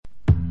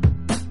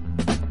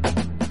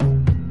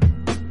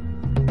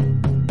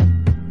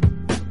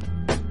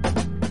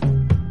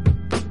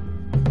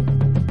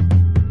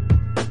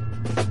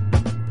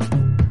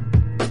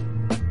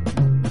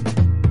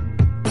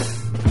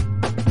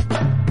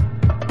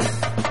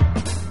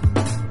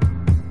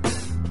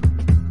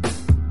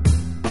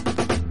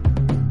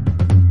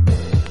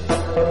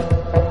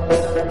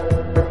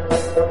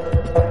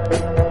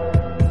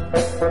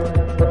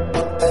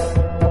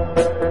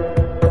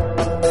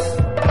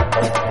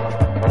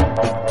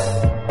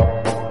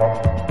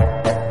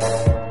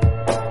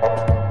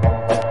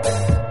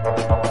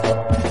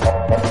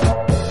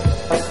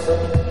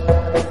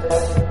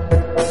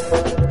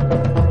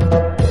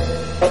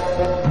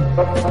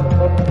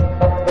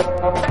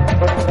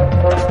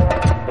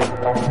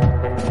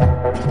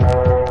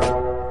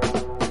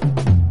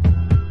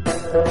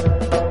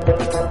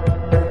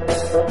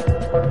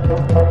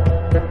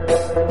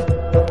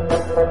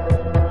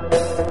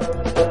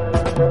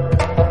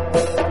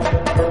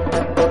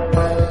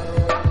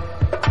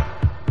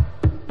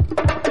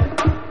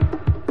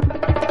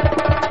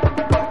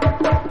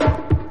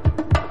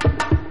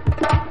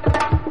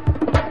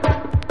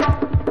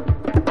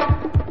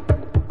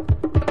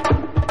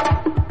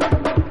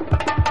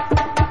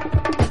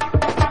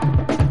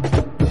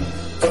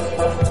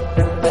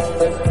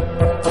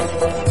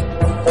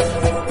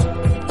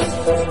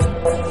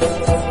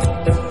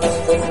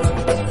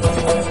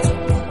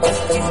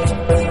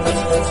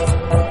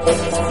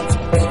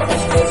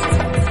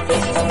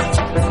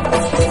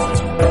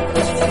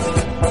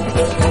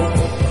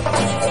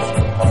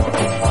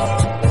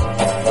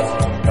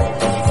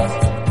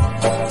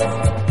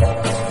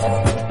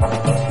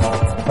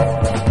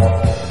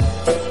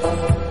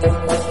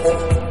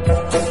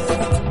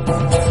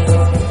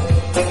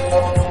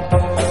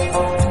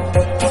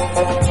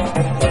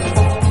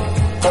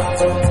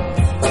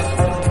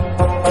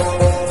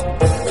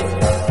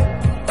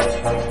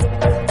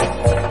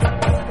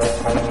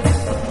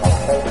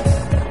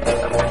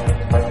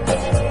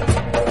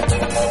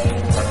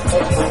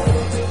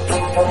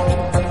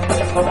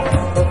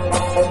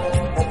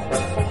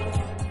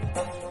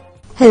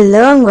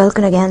Hello and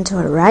welcome again to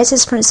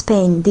Arises from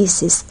Spain.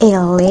 This is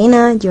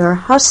Lina, your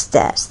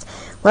hostess.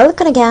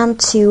 Welcome again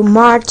to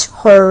March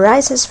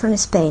Arises from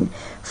Spain.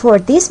 For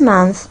this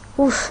month,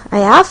 I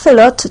have a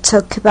lot to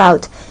talk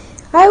about.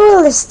 I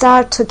will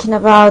start talking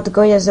about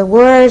Goya's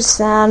awards,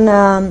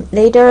 and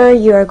later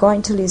you are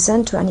going to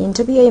listen to an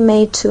interview I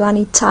made to an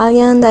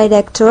Italian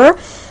director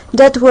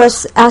that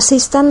was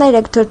assistant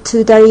director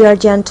to Dario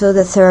Argento,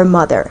 the Third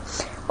Mother.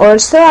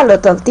 Also a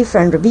lot of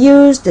different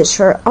reviews, the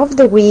short of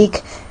the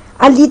week,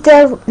 a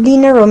little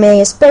Lina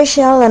Romay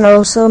special, and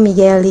also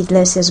Miguel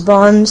Iglesias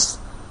Bonds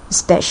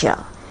special.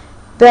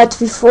 But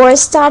before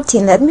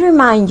starting, let me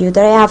remind you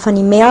that I have an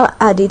email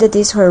ID that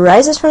is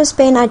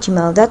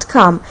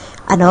horizonsfromspain@gmail.com,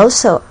 and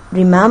also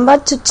remember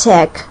to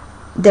check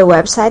the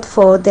website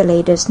for the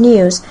latest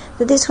news,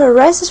 that is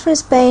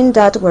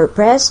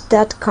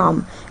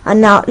horizonsfromspain.wordpress.com. And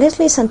now let's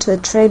listen to the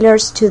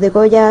trailers to the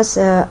Goya's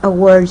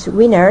awards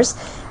winners,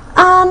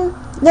 and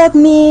let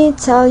me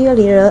tell you a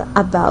little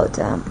about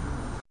them.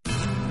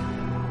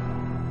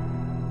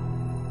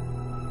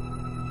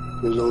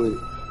 There's only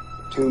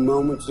two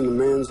moments in a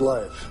man's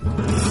life.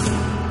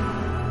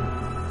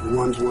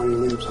 One's when he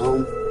leaves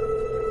home,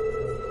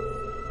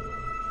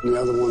 and the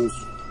other one's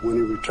when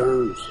he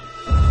returns.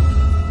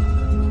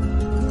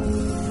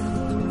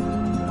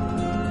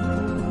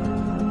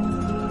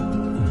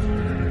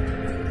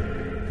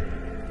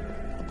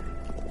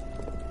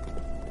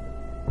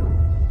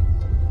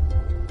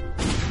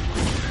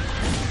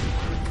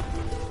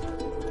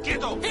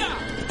 ¡Quieto!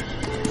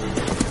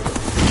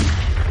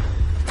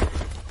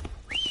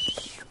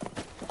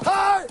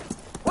 Hi!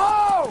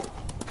 Whoa!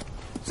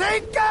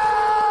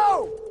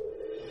 Cinco!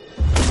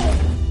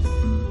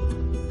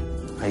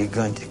 Are you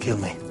going to kill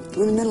me?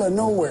 We're in the middle of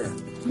nowhere.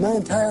 My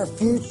entire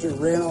future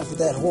ran off with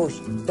that horse.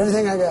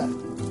 Everything I got.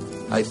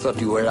 I thought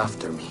you were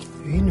after me.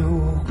 You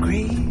know,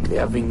 great. They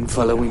have been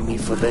following me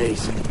for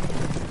days.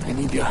 I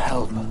need your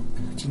help.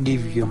 To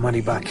give you your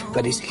money back,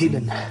 but it's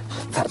hidden.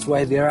 That's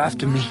why they're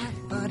after me.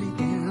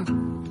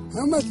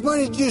 How much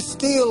money did you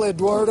steal,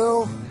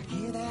 Eduardo?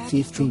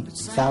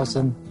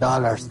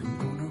 $50,000.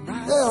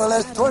 Yeah, well,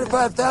 that's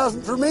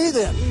 $25,000 for me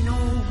then.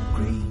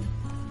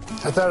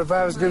 I thought if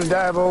I was going to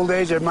die of old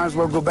age, I might as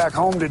well go back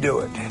home to do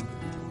it.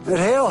 But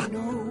hell,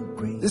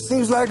 this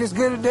seems like as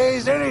good a day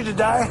as any to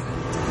die.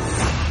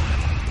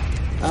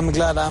 I'm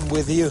glad I'm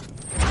with you.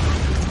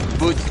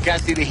 Butch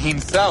Cassidy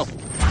himself.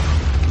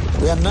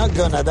 We are not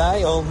gonna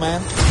die, old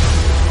man.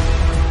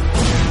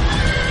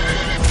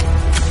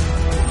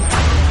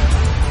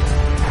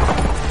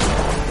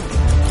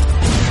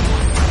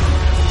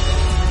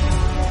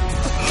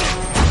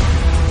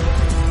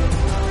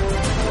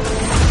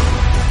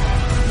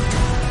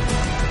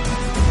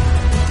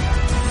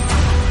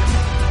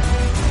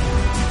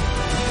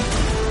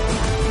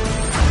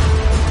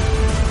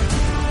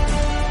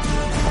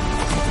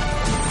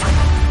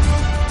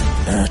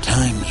 There are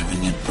times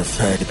when you'd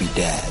prefer to be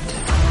dead.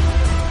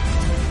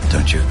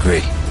 Don't you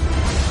agree?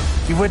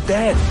 You were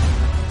dead.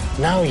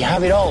 Now you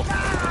have it all.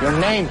 Your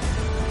name,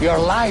 your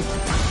life.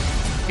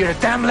 You're a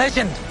damn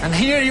legend. And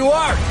here you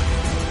are.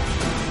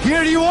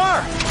 Here you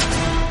are.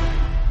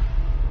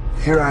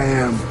 Here I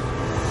am.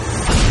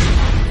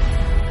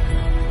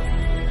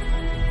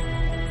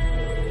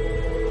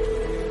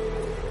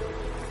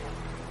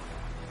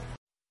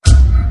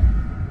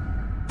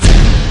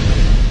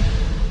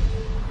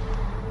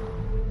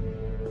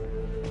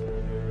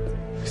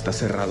 Está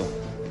cerrado.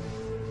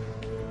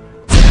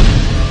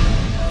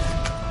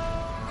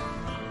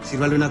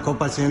 Sírvale una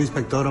copa al señor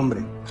inspector,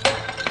 hombre.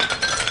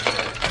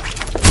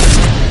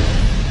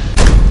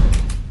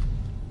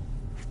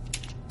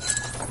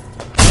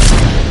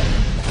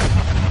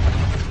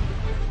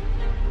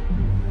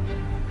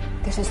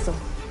 ¿Qué es esto?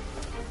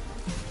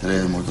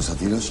 3 muertos a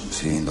tiros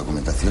sin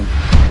documentación.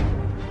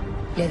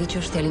 Le ha dicho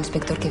usted al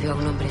inspector que vio a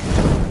un hombre.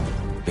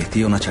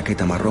 Vestía una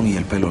chaqueta marrón y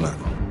el pelo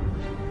largo.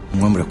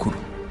 Un hombre oscuro.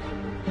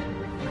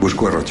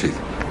 Busco a Rothschild.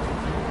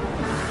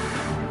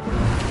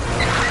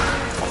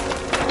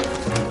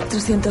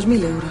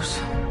 300.000 euros.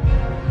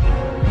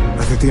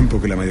 Hace tiempo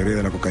que la mayoría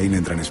de la cocaína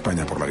entra en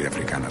España por la vía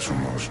africana.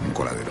 Somos un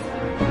coladero.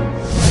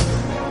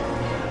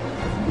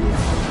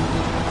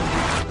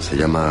 Se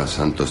llama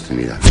Santos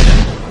Trinidad.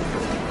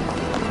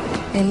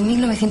 En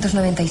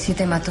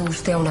 1997 mató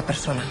usted a una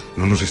persona.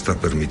 No nos está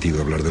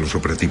permitido hablar de los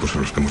operativos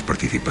en los que hemos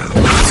participado.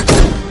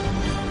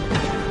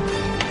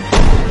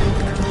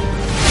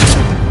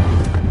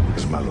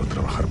 Es malo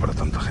trabajar para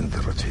tanta gente,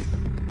 Rothschild.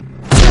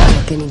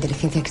 Que en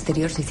inteligencia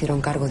exterior se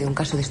hicieron cargo de un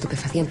caso de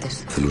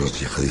estupefacientes. Células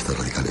yihadistas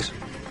radicales.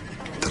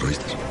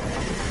 Terroristas.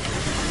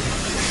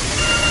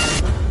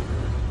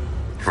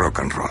 Rock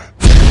and roll.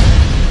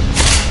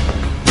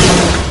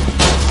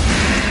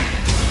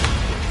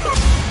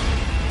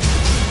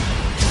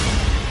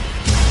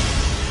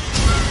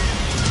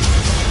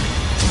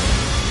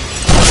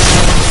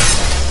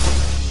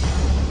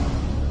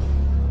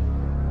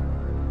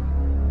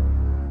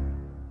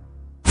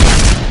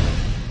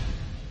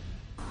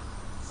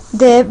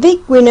 The big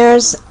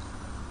winners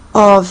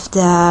of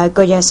the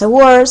Goya's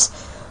Awards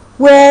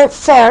where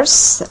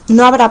first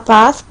No Habrá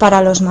Paz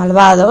para los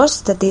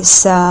Malvados, that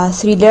is a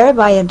thriller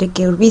by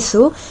Enrique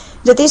Urbizu,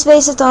 that is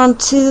based on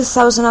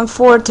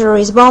 2004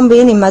 terrorist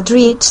bombing in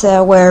Madrid,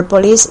 where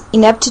police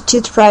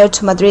ineptitude prior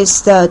to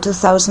Madrid's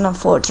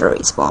 2004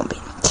 terrorist bombing.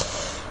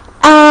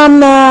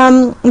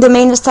 The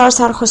main stars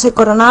are José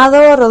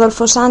Coronado,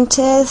 Rodolfo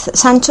Sancho,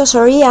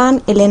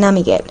 and Elena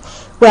Miguel.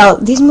 Well,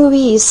 this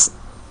movie is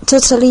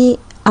totally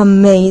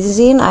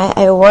amazing.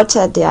 I watched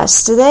it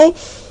yesterday.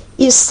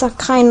 It's a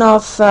kind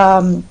of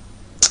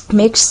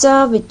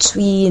mixture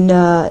between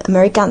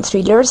American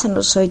thrillers and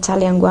also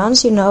Italian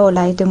ones,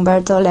 like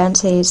Umberto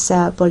Lenzi's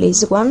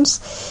police ones,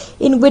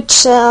 in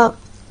which the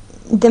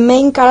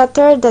main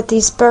character that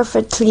is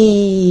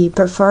perfectly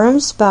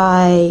performed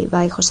by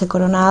José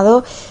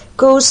Coronado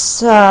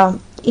goes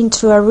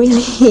into a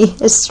really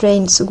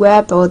strange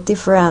web of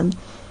different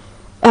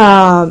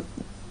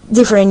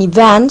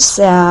events,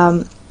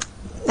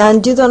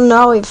 and you don't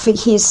know if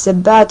he's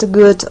bad,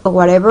 good, or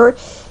whatever.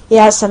 He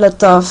has a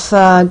lot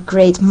of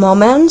great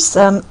moments,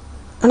 and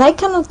I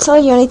cannot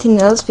tell you anything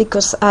else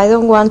because I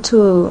don't want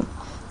to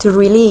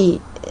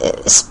really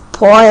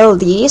spoil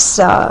this.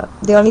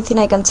 The only thing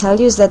I can tell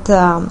you is that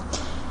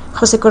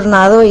José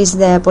Coronado is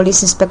the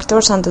police inspector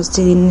Santos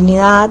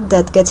Trinidad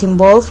that gets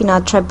involved in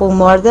a triple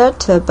murder,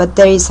 but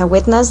there is a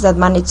witness that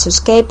managed to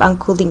escape and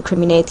could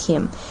incriminate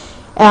him.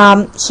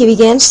 He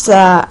begins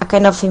a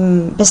kind of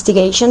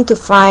investigation to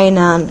find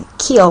and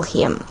kill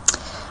him.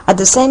 At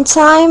the same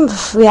time,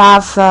 we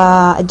have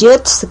a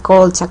judge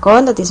called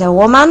Chacón, that is a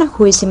woman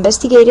who is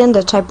investigating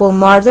the triple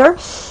murder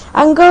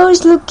and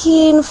goes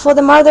looking for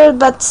the murder,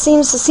 but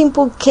seems a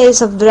simple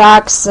case of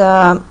drugs,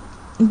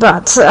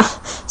 but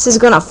she's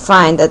gonna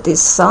find that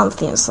it's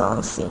something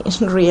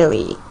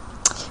really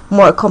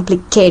more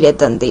complicated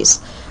than this.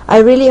 I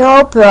really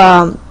hope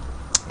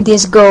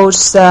this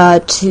goes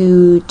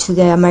to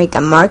the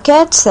American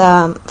market.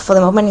 For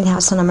the moment it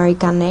has an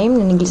American name,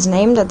 an English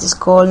name, that is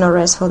called No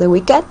Rest for the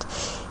Wicked.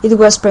 It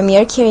was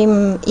premiered here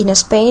in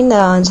Spain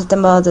on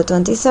September the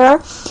 23rd.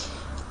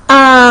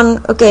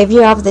 Okay, if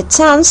you have the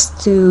chance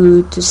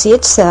to see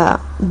it,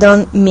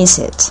 don't miss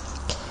it.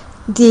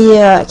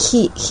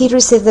 He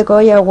received the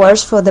Goya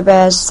Awards for the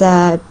best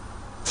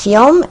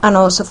film and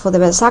also for the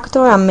best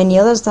actor, and many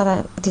others that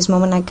at this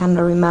moment I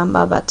cannot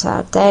remember, but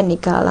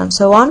technical and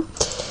so on.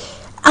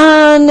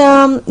 And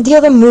the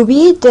other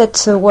movie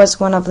that was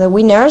one of the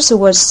winners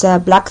was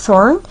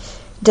Blackthorn,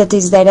 that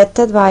is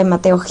directed by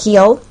Mateo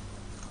Gil,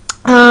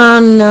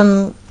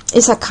 and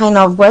it's a kind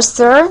of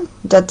western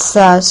that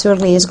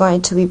surely is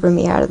going to be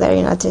premiered there in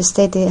the United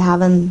States. It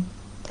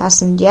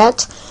hasn't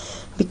yet,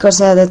 because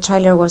the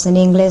trailer was in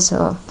English.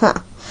 So,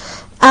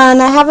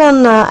 and I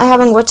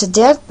haven't watched it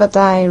yet, but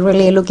I'm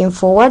really looking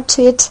forward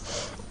to it.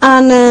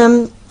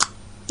 And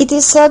it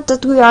is said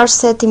that we are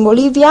set in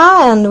Bolivia,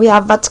 and we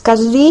have Bud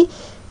Cassidy,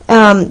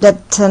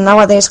 that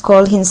nowadays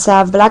called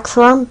himself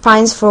Blackthorn,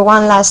 pines for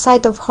one last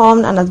sight of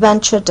home and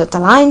adventure that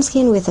aligns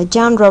him with a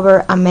young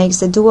robber and makes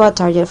the duo a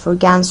target for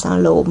gangs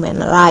and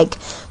lawmen alike.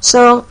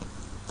 So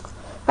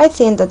I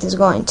think that is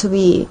going to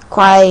be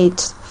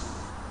quite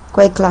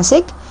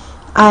classic.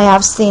 I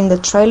have seen the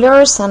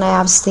trailers and I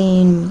have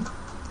seen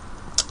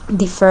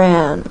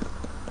different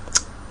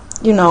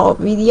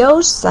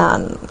videos,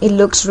 and it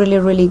looks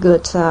really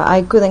good.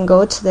 I couldn't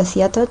go to the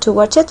theater to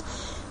watch it,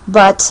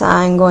 but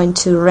I'm going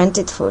to rent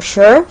it for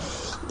sure.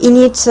 In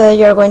it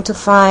you're going to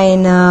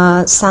find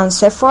Sam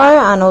Sephar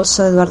and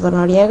also Eduardo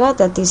Noriega,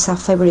 that is a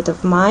favorite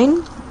of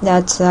mine,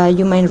 that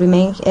you might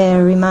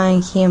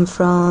remind him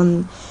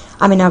from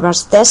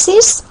Amenabar's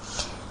Thesis.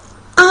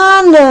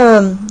 And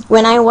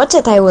when I watch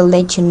it I will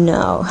let you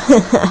know.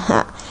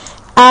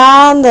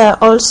 And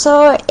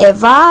also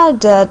Eva,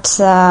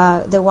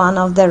 that the one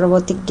of the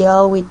robotic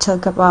girl we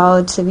talked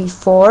about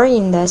before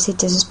in the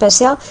Cities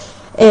Special,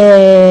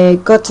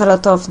 got a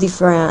lot of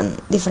different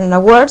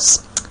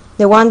awards.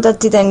 The one that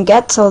didn't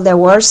get all the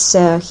awards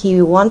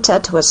he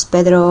wanted was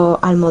Pedro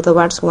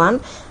Almodóvar's one.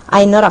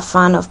 I'm not a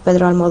fan of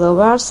Pedro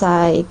Almodóvar's.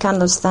 I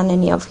can't stand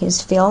any of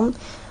his film.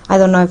 I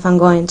don't know if I'm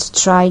going to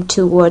try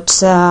to watch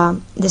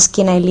The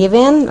Skin I Live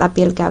In, La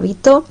Piel que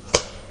Habito.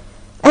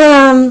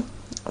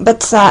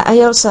 But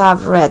I also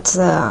have read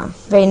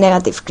very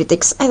negative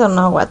critics. I don't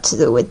know what to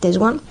do with this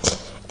one.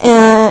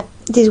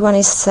 This one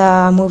is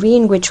a movie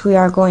in which we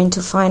are going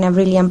to find a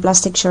brilliant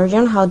plastic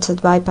surgeon how to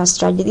bypass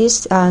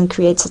tragedies and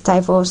creates a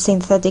type of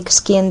synthetic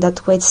skin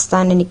that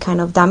withstands any kind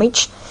of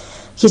damage.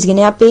 His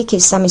guinea pig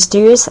is a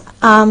mysterious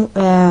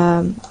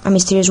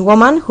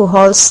woman who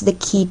holds the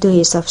key to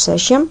his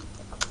obsession.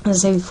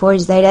 As I said before,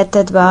 it's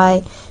directed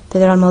by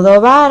Pedro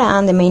Almodóvar,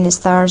 and the main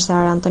stars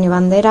are Antonio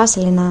Banderas,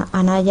 Elena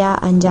Anaya,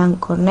 and Jean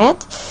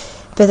Cornet.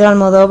 Pedro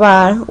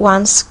Almodóvar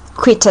once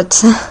quitted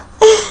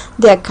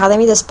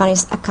the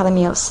Spanish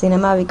Academy of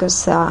Cinema,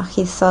 because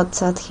he thought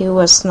that he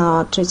was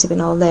not receiving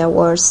all the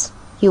awards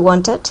he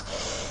wanted.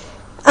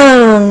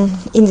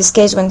 In this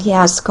case, when he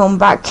has come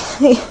back,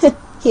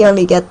 he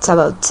only gets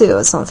about 2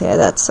 or something like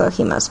that, so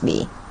he must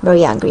be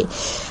very angry.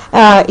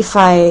 If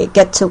I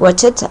get to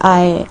watch it,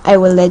 I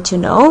will let you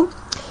know.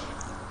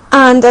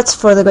 And that's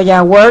for the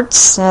Goya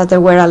Awards.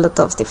 There were a lot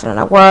of different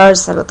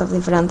awards, a lot of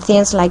different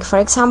things. Like, for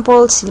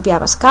example, Silvia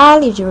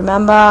Pascal, if you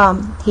remember,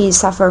 he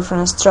suffered from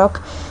a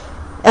stroke.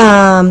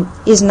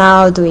 Is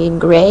now doing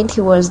great.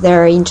 He was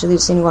there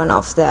introducing one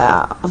of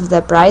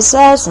the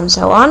prizes and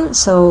so on.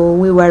 So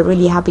we were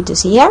really happy to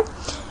see her.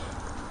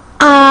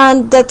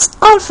 And that's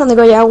all from the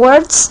Goya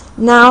Awards.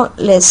 Now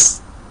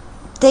let's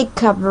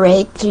take a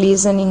break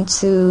listening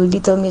to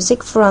little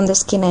music from the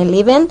skin I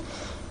live in.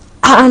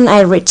 And I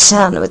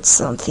return with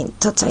something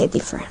totally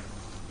different.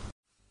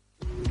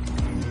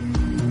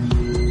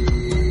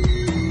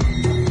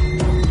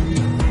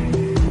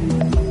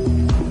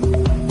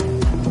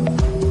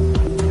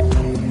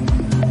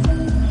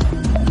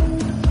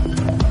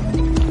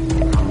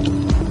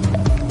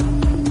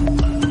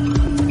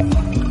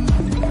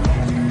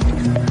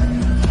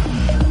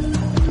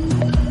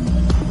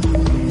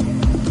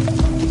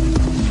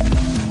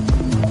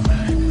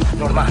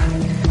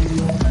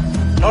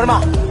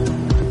 Norma!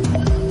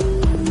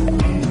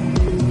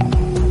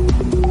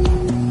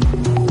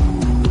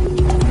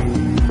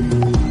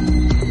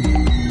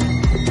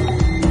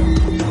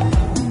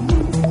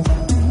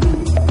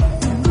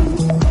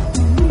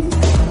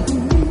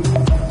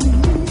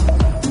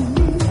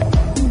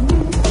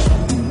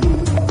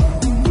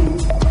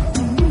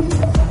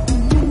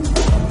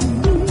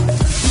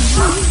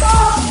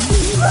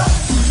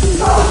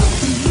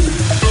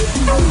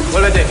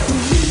 Vuélvete.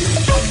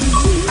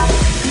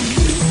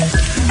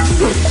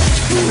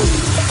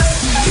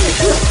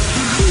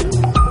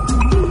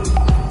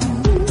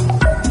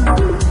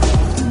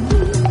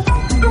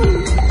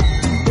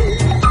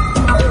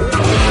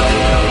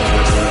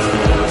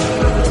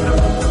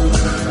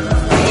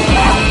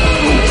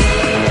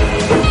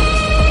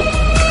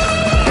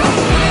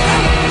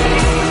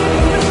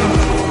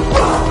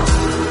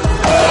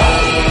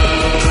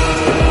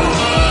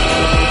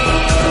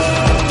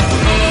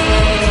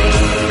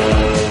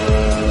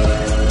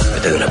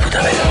 Vete de una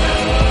puta vez.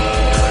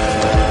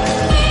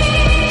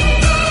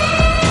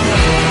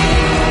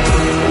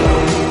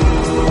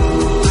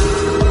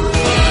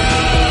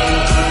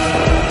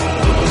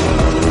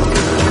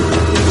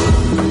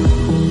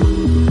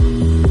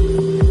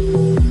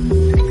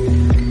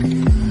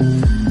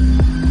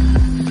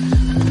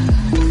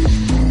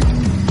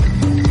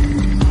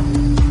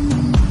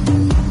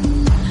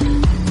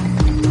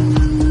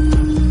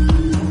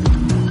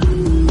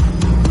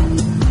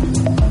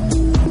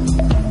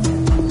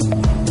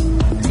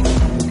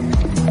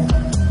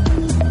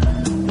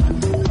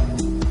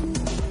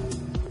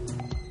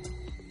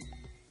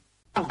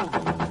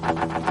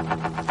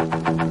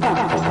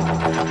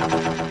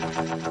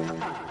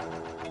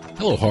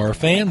 Hello, horror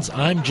fans.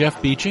 I'm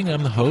Jeff Beeching.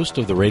 I'm the host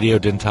of the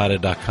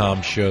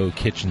RadioDentada.com show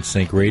Kitchen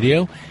Sink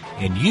Radio,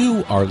 and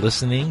you are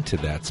listening to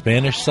that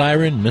Spanish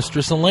siren,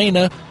 Mistress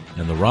Elena,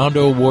 and the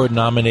Rondo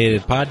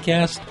Award-nominated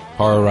podcast,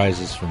 Horror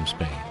Rises from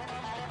Spain.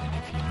 And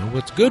if you know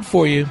what's good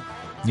for you,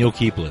 you'll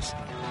keep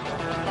listening.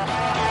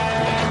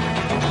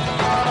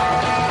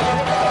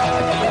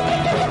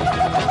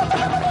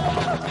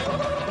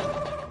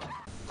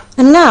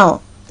 And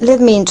now,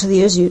 let me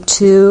introduce you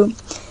to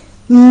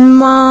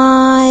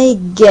my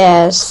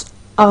guest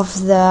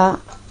of the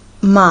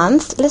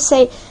month. Let's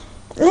say,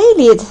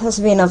 lately it has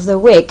been of the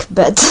week,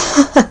 but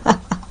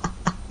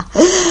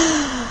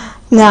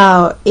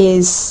now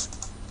is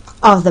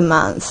of the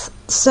month.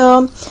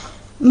 So,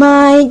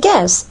 my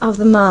guest of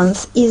the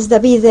month is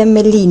Davide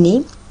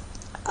Melini.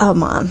 Oh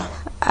man,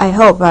 I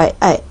hope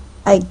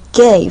I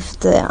gave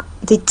the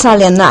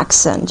Italian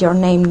accent your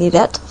name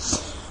needed.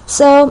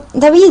 So,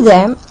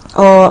 Davide,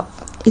 or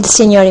il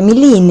signore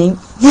Melini,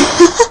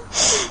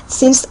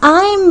 since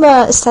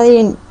I'm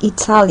studying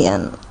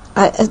Italian,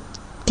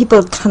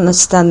 people can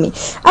understand me.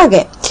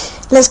 Okay,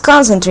 let's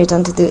concentrate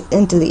into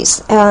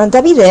this.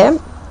 Davide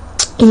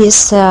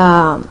is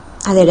a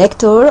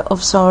director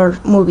of some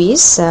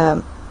movies,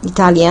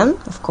 Italian,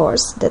 of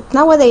course, that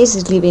nowadays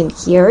is living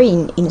here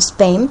in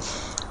Spain,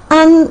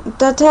 and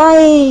that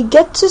I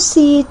get to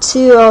see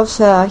two of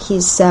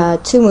his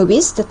two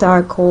movies that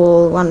are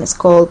called, one is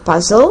called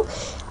Puzzle,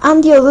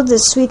 and the other The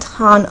Sweet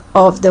Hand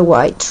of the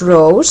White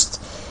Rose,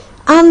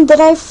 and that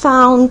I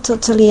found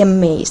totally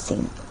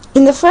amazing.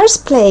 In the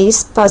first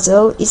place,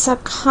 Puzzle is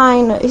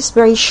is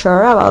very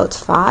short, about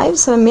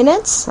 5-7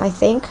 minutes, I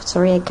think.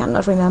 Sorry, I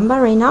cannot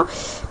remember right now.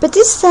 But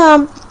it's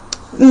a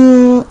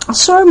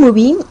short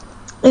movie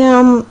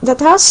that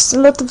has a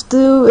lot to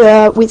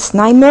do with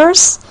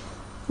nightmares,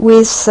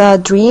 with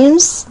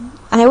dreams,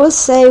 and I will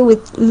say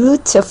with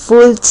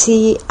beautiful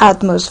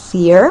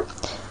atmosphere.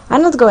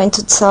 I'm not going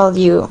to tell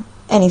you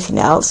anything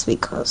else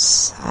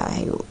because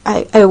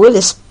I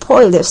will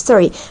spoil the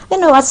story. I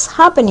don't know what's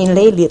happening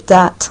lately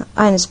that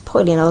I'm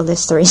spoiling all the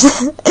stories.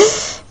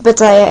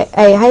 But I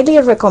highly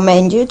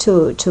recommend you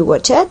to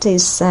watch it.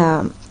 It's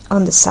on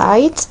the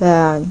site,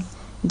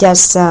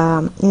 just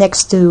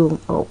next to,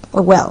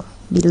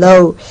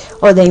 below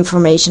all the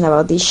information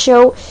about this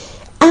show.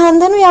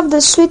 And then we have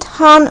The Sweet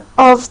Hand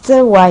of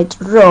the White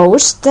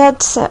Rose,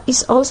 that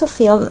is also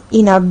filmed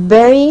in a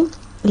very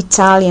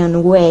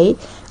Italian way.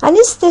 and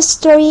it's the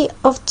story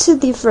of two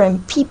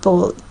different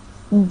people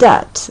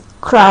that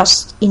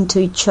crashed into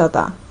each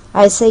other.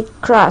 I say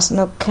crash,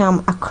 not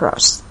come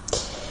across.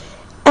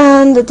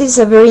 And it is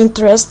a very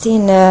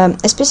interesting,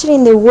 especially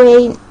in the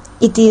way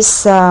it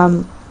is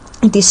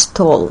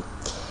told.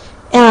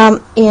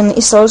 And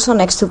it's also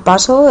next to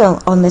puzzle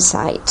on the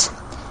site.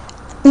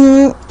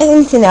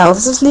 Anything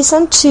else? Just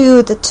listen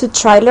to the two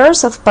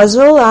trailers of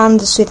Puzzle and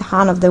The Sweet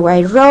Hand of the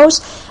White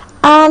Rose,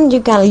 and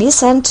you can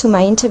listen to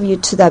my interview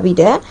to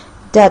Davide,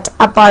 that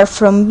apart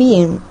from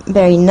being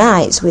very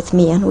nice with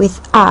me and with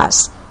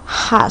us,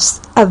 has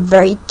a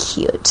very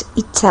cute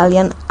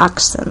Italian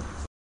accent.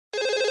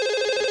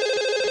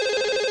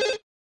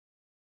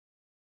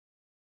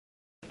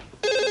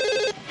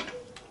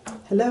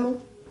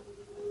 Hello?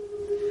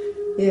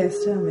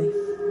 Yes, tell me.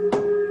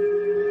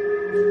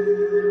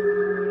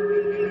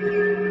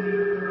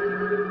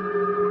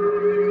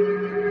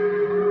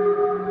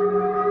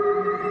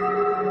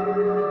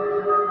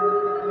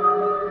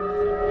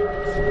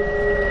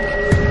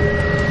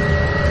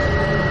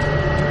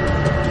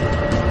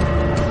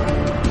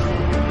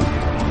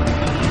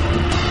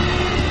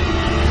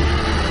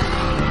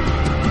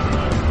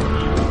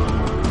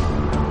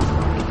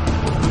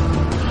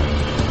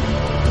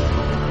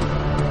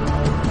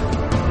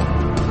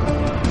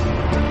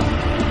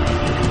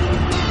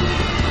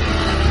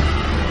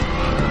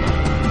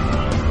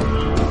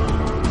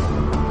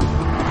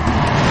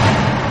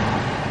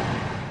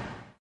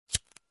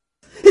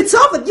 It's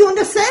over, do you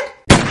understand?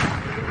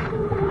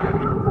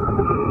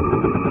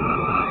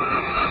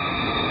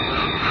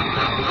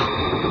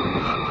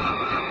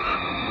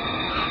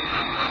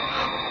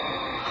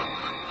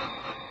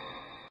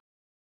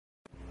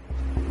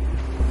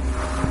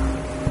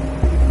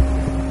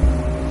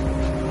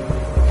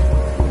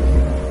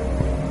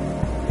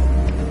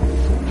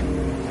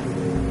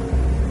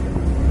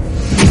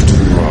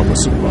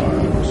 Opposite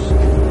lives.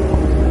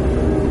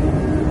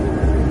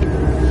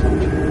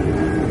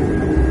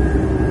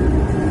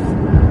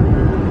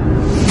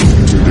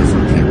 Two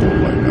different people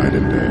like night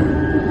and day.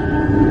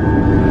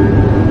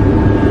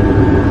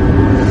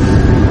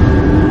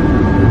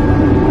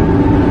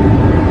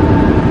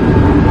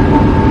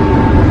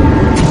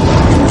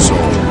 Two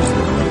souls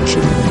that never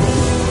should have known.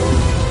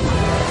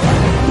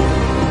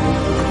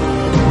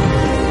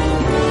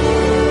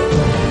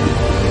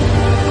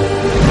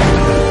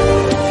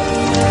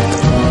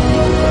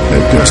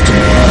 And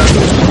destiny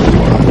chose their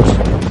lives.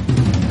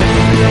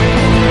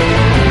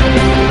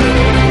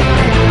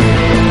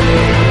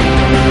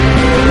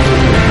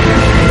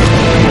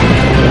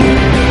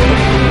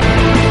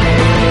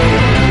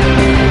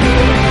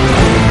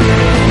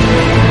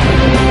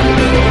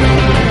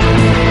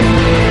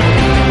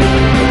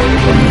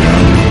 From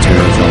young,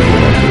 terrified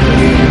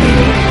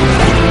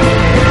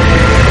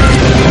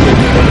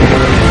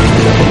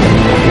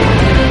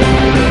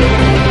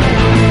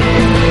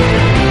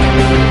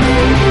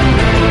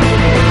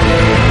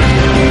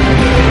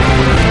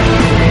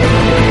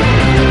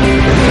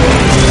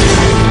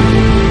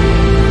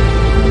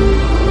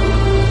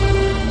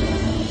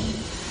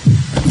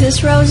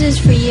This rose is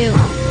for you.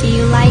 Do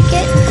you like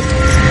it?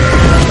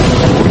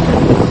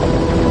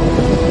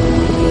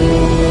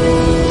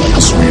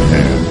 The sweet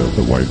hand of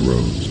the white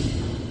rose.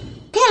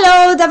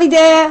 Hello,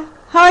 Davide.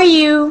 How are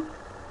you?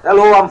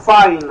 Hello, I'm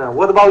fine.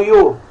 What about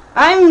you?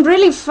 I'm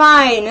really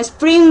fine.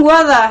 Spring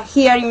weather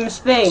here in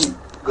Spain.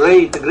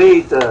 Great,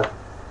 great.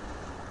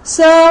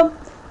 So,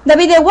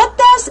 Davide, what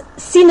does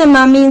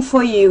cinema mean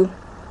for you?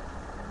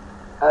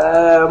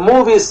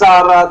 Movies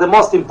are the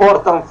most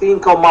important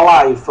thing of my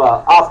life,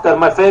 after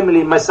my family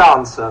and my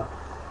sons.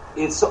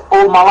 It's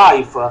all my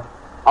life.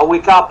 I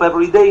wake up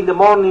every day in the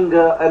morning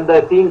and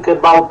I think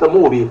about a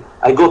movie.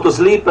 I go to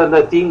sleep and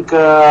I think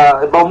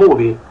about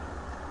movie.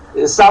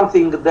 It's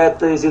something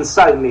that is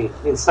inside me,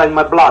 inside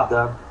my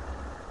blood.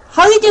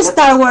 How did you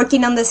start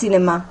working on the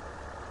cinema?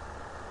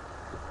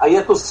 I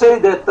have to say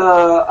that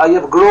I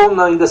have grown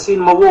in the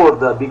cinema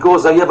world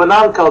because I have an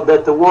uncle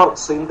that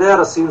works in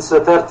there since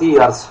 30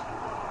 years.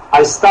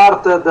 I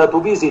started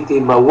to visit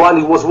him while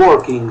he was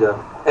working,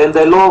 and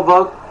I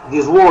love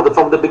this world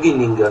from the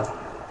beginning.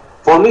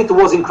 For me it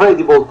was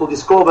incredible to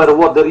discover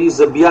what there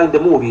is behind the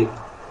movie.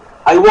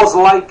 I was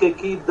like a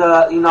kid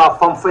in a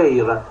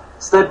fanfare.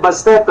 Step by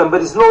step and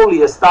very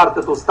slowly I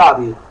started to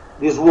study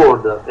this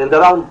world, and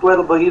around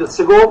 12 years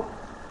ago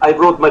I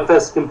wrote my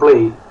first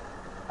screenplay.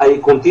 I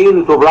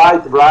continued to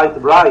write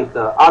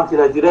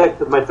until I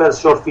directed my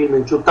first short film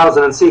in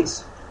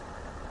 2006.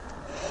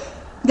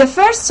 The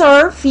first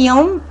short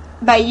film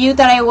by you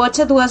that I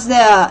watched was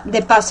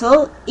the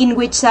Puzzle, in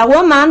which a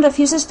woman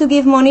refuses to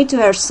give money to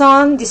her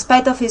son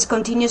despite of his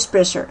continuous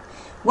pressure.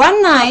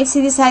 One night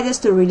she decides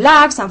to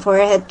relax and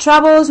forget her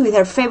troubles with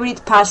her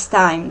favorite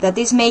pastime, that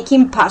is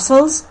making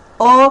puzzles,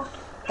 or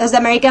as the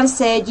Americans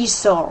say,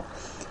 jigsaw.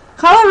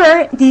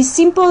 However, these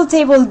simple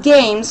table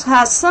games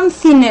had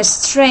something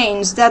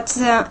strange that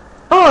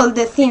all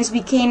the things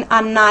became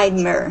a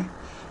nightmare.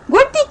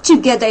 Where did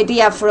you get the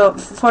idea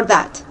for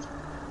that?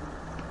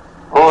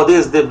 Oh,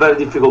 this is a very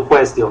difficult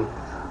question.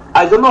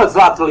 I don't know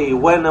exactly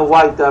when I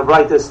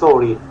write a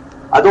story.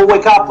 I don't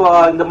wake up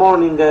in the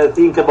morning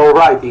think about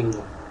writing,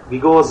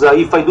 because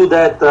if I do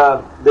that,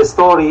 the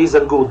story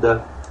isn't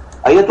good.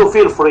 I had to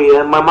feel free,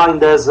 and my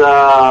mind has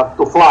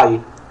to fly.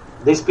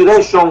 The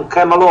inspiration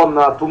came along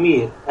to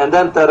me and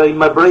enter in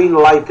my brain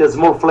like a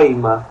small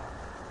flame.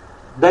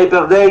 Day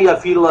per day, I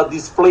feel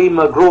this flame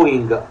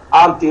growing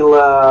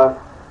until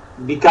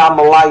become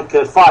like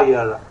a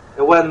fire.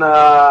 And when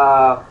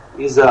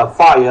is a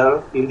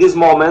fire, in this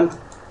moment,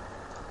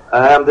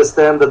 I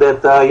understand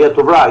that I had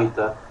to write.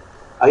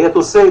 I had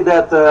to say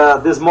that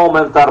these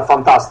moments are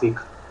fantastic.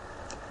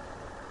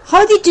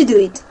 How did you do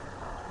it?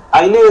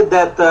 I knew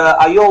that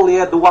I only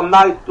had one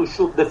night to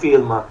shoot the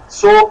film,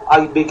 so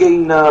I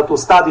began to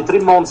study 3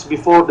 months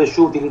before the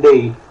shooting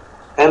day.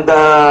 And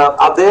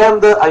at the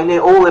end, I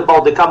knew all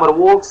about the camera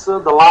works, the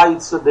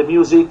lights, the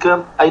music.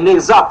 I knew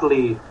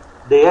exactly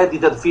the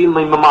edited film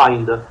in my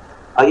mind.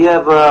 I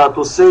have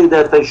to say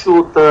that I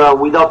shoot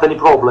without any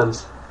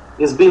problems.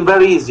 It's been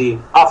very easy.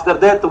 After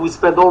that, we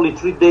spent only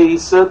 3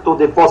 days to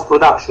the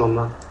post-production.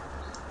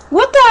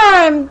 What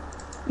are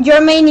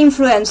your main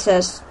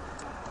influences?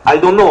 I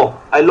don't know.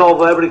 I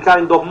love every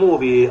kind of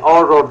movie,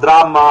 horror,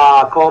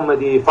 drama,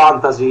 comedy,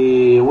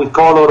 fantasy, with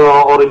color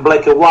or in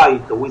black and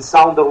white, with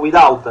sound or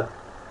without.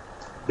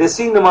 The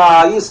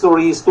cinema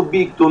history is too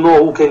big to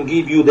know who can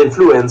give you the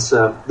influence.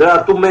 There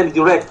are too many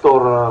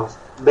directors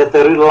that I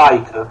really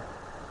like.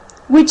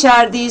 Which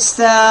are these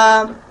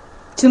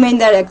 2 main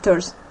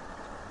directors?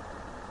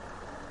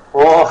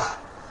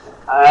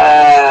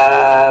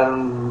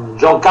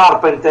 John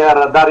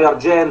Carpenter, Dario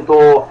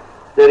Argento,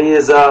 there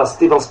is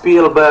Steven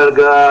Spielberg,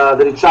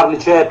 there is Charlie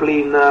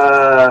Chaplin,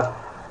 there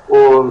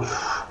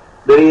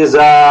is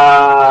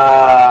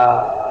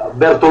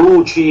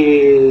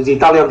Bertolucci, the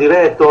Italian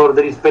director,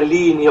 there is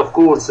Fellini, of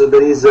course,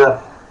 there is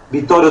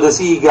Vittorio De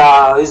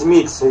Sica. It's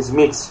mix.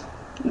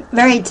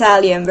 Very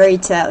Italian, very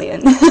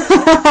Italian.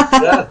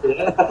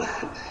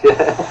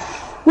 Yeah.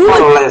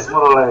 More or less.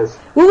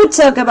 We will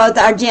talk about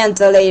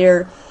Argento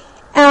later.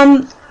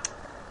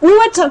 We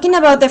were talking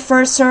about the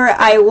first horror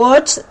I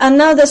watched, and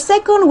now the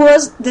second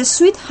was The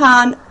Sweet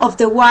Hand of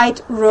the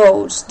White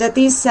Rose. That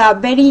is a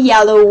very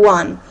yellow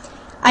one.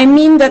 I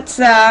mean, that's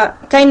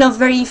kind of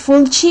very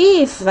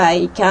fulci, if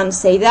I can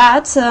say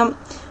that.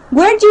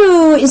 Were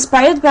you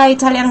inspired by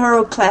Italian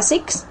horror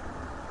classics?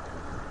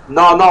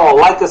 No,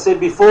 like I said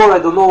before, I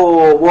don't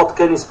know what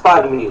can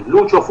inspire me.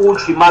 Lucio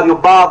Fulci, Mario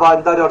Bava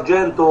and Dario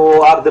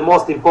Argento are the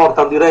most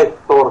important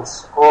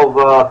directors of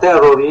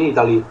terror in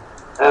Italy.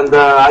 And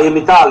I am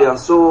Italian,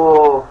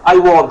 so I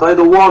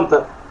don't want.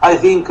 I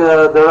think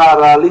there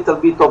are a little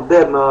bit of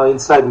them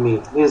inside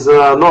me. It's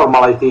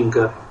normal, I think.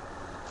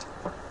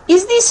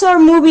 Is this horror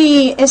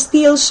movie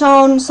still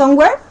shown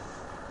somewhere?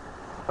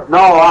 No,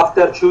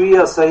 after 2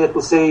 years I had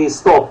to say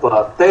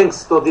stop.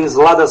 Thanks to this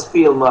latest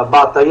film,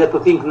 but I had to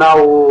think now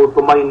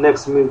to my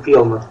next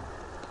film.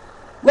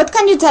 What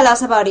can you tell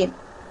us about it?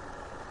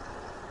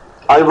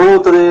 I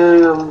wrote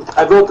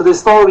the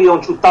story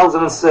on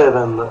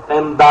 2007,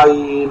 and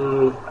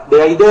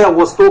the idea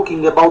was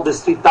talking about the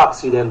street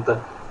accident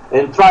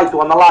and try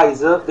to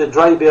analyze the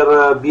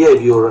driver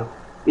behavior.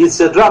 It's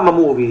a drama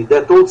movie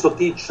that also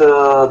teach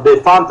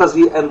the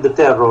fantasy and the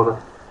terror.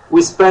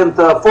 We spent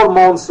 4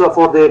 months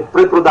for the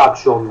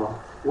pre-production.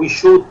 We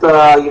shoot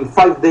in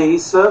 5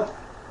 days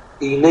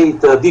in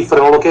 8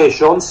 different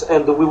locations,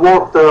 and we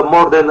worked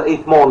more than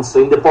 8 months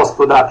in the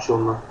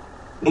post-production.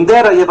 In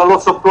there I have a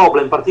lot of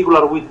problems, in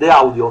particular with the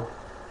audio.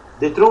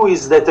 The truth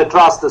is that I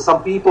trust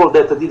some people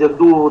that didn't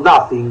do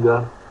nothing.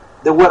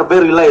 They were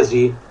very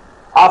lazy.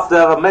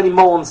 After many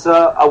months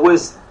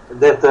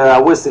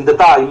wasting the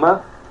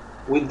time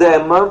with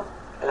them,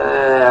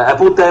 I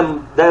put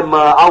them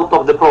out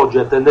of the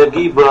project, and I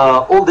give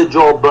all the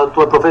job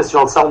to a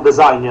professional sound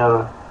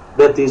designer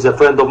that is a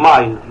friend of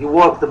mine. He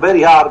worked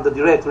very hard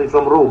directly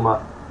from Rome.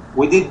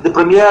 We did the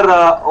premiere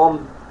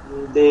on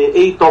the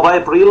 8th of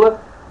April,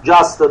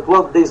 just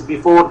 12 days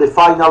before the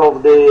final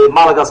of the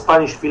Malaga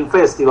Spanish Film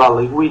Festival,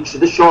 in which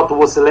the short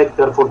was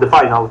selected for the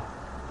final.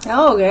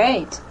 Oh,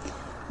 great.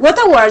 What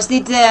awards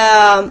did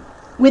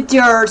with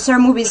your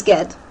short movies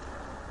get?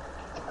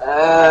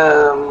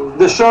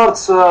 The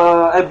shorts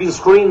have been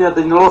screened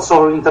in lots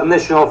of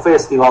international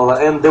festivals,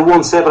 and they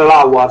won several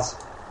awards.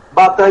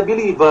 But I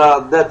believe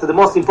that the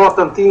most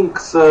important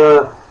things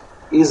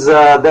is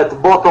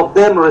that both of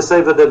them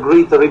received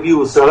great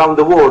reviews around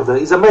the world.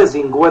 It's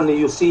amazing when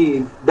you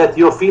see that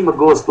your film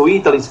goes to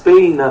Italy,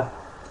 Spain,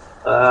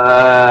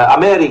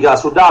 America,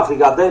 South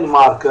Africa,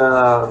 Denmark,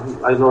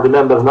 I don't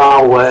remember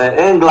now,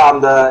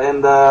 England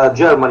and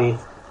Germany.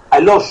 I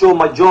love show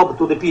my job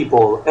to the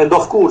people, and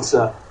of course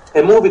a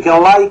movie can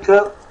like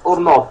or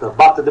not,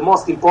 but the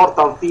most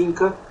important thing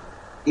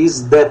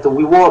is that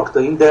we worked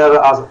in there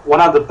as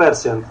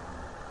 100%.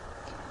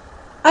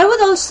 I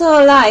would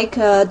also like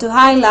to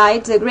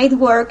highlight the great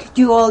work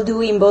you all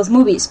do in both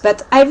movies,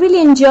 but I really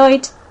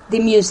enjoyed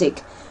the music.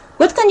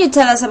 What can you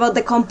tell us about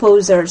the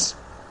composers?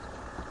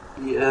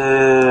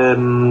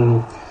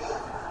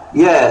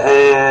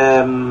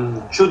 Yeah,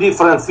 two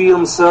different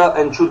films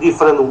and two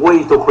different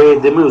ways to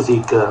create the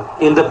music.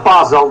 In the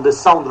puzzle, the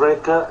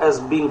soundtrack has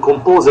been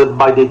composed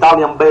by the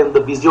Italian band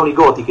Visioni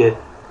Gotiche.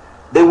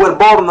 They were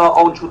born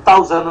on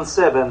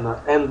 2007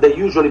 and they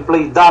usually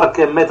play dark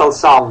and metal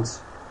sounds.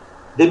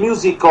 The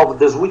music of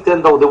The Sweet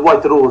End of the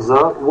White Rose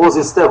was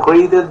instead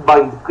created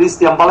by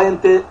Christian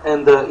Valente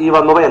and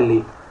Ivan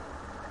Novelli.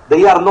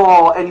 They are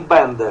not any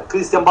band.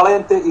 Christian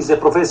Valente is a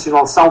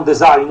professional sound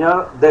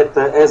designer that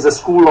has a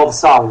school of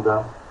sound,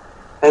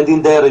 and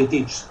in there he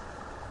teaches.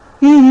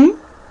 Mm-hmm.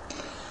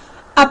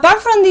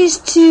 Apart from these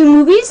two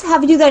movies,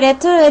 have you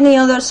directed any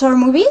other short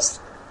movies?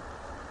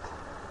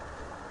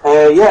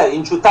 Yeah,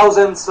 in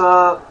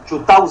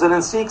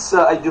 2006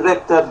 I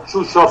directed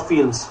two short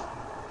films.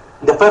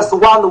 The first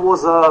one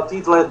was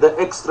titled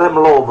Extreme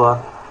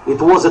Love.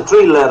 It was a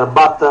thriller,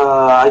 but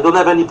I don't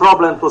have any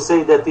problem to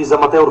say that it's an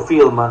amateur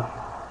film.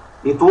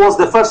 It was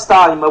the first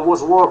time I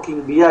was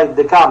working behind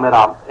the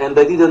camera, and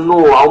I didn't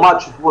know how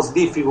much it was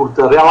difficult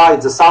to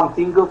realize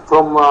something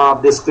from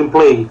the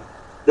screenplay.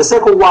 The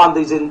second one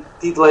is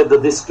entitled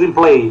The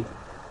Screenplay.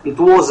 It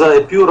was a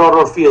pure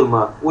horror film.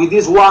 With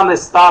this one I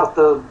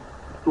started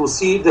to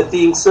see the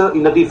things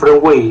in a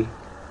different way.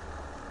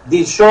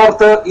 This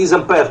short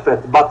isn't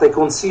perfect, but I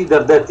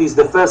consider that is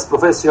the first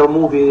professional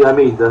movie I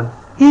made.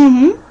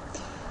 Mm-hmm.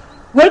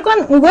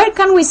 Where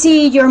can we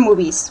see your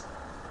movies?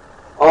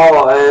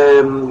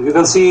 You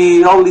can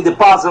see only The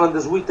Puzzle and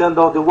The Sweet End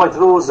of the White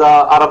Rose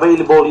are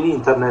available in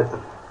internet.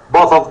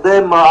 Both of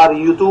them are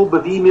YouTube,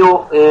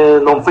 Vimeo,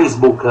 and on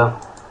Facebook.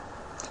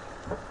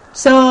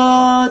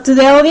 So, to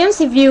the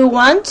audience, if you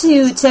want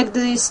to check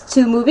these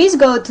two movies,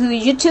 go to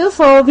YouTube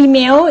or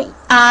Vimeo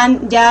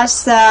and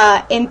just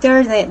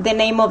enter the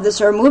name of the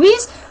short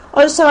movies.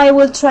 Also, I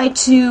will try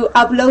to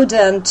upload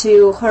them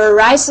to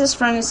Horizons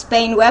from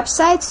Spain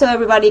website so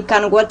everybody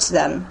can watch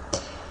them.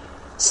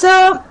 So,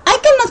 I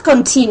cannot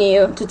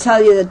continue, to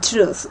tell you the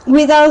truth,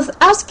 without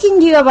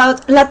asking you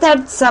about La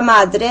Terza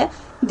Madre,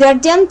 the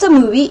Argento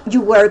movie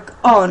you work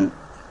on.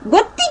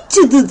 What did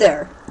you do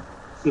there?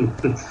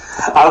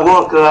 I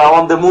work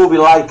on the movie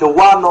like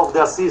one of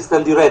the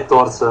assistant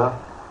directors.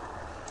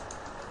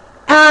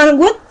 And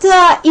what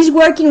is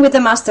working with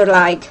the master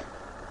like?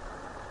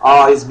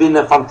 It's been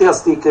a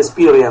fantastic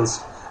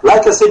experience.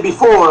 Like I said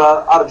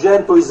before,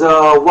 Argento is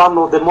one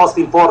of the most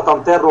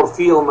important terror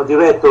film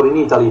director in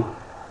Italy.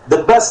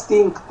 The best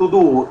thing to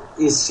do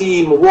is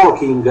see him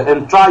working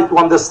and try to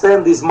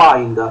understand his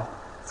mind.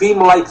 Film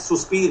like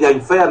Suspiria,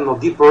 Inferno,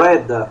 Deep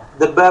Red,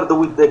 The Bird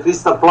with the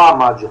Crystal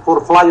Plumage,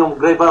 For Fly on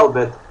Grey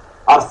Velvet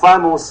are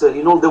famous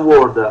in all the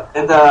world.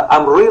 And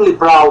I'm really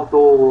proud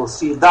to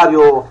see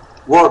Dario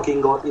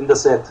working in the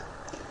set.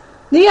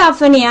 Do you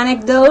have any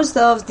anecdotes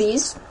of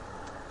this?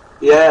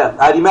 Yeah,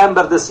 I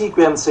remember the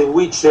sequence in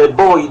which a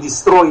boy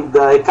destroyed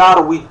a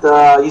car with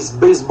his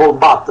baseball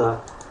bat.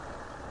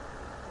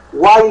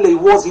 While he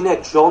was in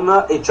action,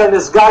 a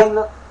Chinese guy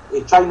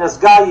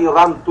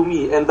ran to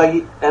me and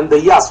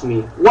he asked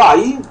me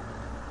why.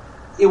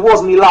 He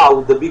was me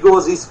loud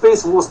because his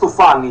face was too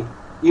funny.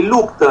 He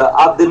looked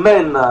at the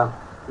man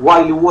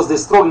while he was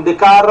destroying the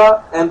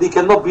car and he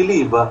cannot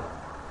believe.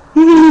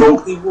 He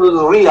thought it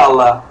was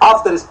real.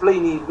 After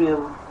explaining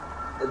him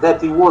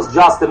that it was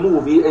just a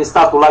movie, he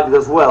started to like it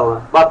as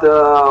well. But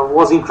it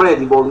was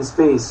incredible, his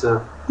face.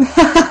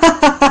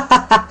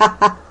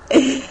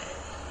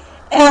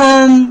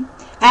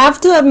 I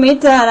have to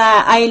admit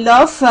that I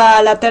love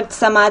La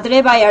Terza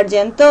Madre by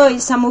Argento.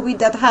 It's a movie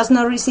that has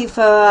not received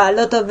a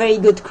lot of very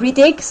good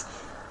critics,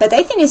 but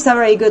I think it's a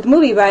very good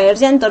movie by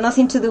Argento.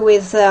 Nothing to do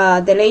with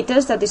the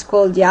latest that is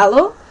called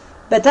Giallo,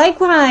 but I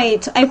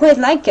quite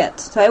like it.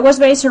 So I was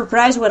very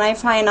surprised when I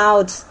find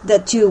out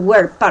that you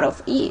were part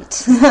of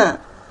it.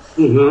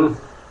 Mm-hmm.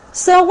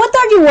 So what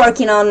are you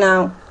working on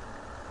now?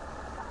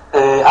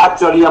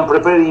 Actually, I'm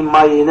preparing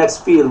my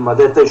next film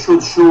that I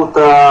should shoot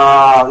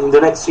in the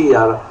next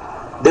year.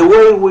 The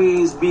way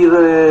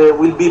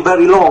will be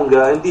very long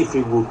and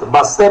difficult,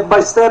 but step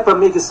by step I'm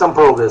making some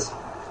progress.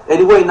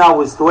 Anyway,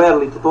 now it's too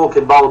early to talk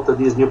about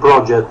this new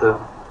project.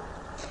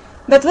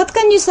 But what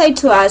can you say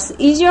to us?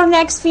 Is your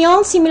next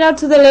film similar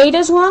to the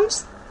latest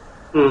ones?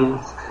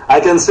 I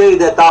can say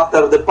that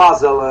after The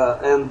Puzzle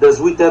and The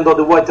Sweet End of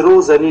the White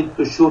Rose, I need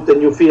to shoot a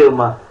new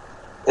film.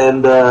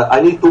 And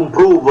I need to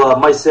improve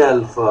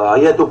myself. I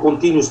have to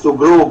continue to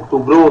grow.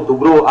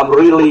 I'm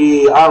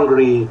really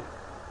hungry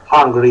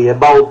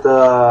about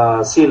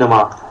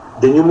cinema.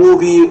 The new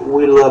movie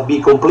will be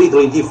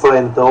completely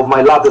different of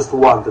my latest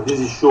one, this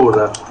is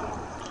sure.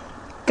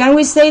 Can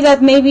we say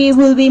that maybe it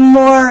will be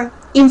more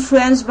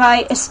influenced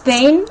by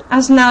Spain,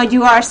 as now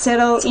you are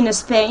settled in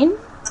Spain?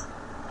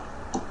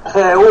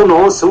 Who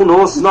knows?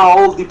 Now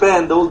all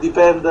depend.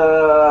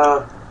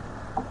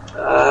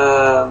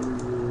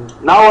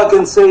 Now I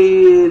can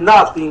say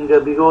nothing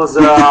because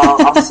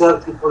I'm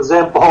searching, for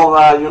example,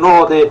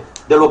 the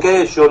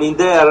location in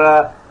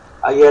there.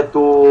 I had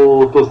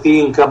to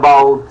think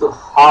about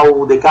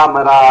how the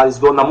camera is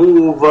gonna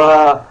move,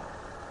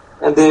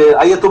 and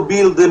I had to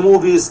build the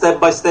movie step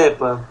by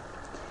step.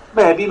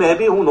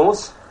 Maybe, who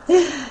knows?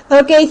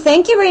 Okay,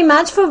 thank you very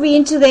much for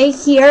being today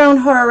here on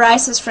Horror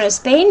Rises from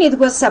Spain. It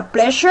was a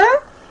pleasure.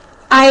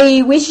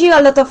 I wish you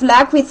a lot of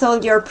luck with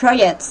all your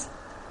projects.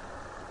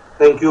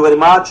 Thank you very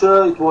much.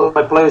 It was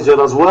my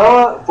pleasure as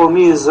well. For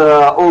me, it's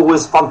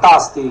always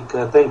fantastic.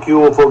 Thank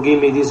you for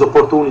giving me this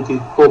opportunity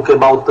to talk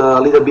about a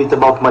little bit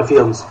about my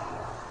films.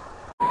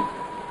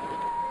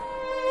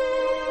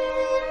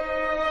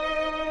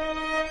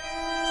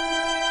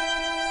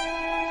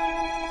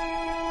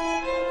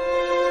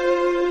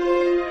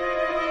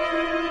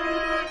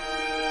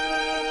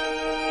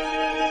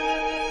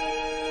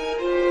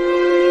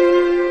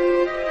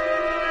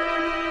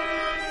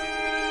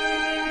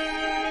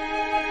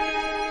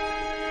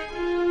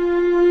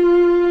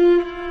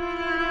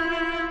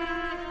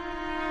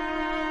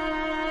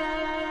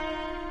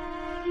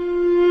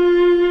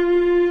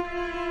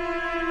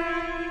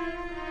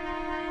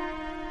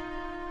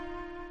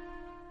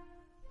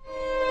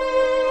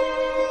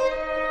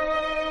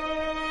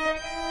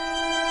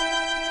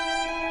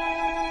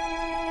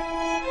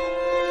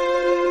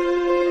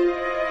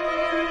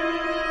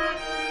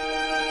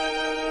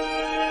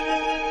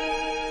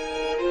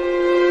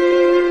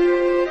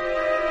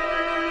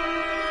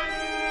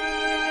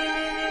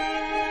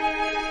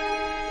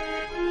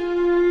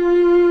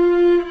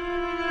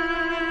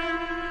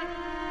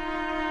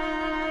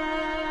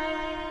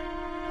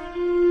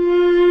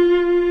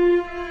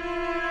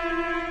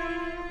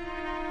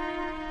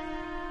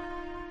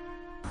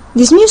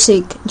 This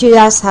music you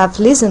just have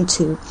listened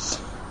to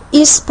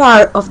is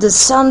part of the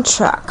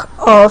soundtrack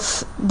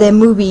of the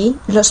movie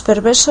Los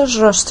Perversos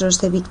Rostros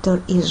de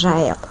Víctor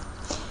Israel.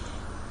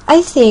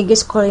 I think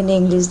it's called in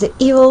English The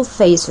Evil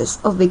Faces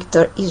of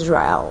Víctor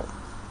Israel.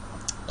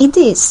 It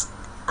is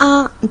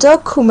a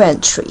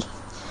documentary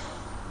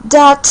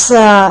that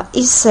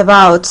is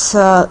about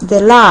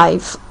the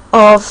life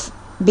of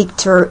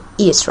Víctor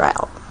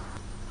Israel.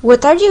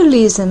 What are you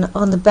listening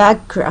on the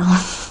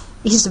background?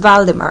 Is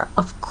Valdemar,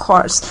 of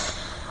course.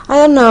 I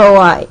don't know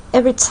why.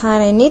 Every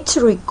time I need to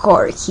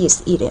record,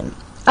 he's eating.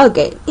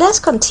 Okay, let's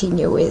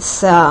continue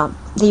with The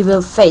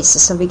Evil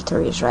Faces of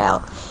Víctor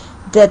Israel.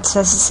 That, as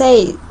I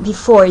say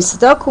before, is a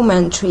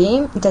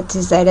documentary that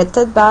is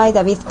directed by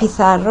David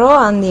Pizarro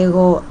and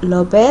Diego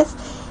López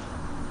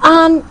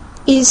and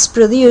is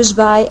produced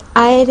by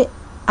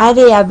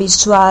Area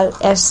Visual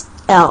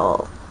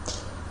SL.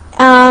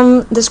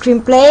 The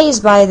screenplay is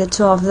by the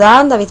two of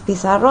them, David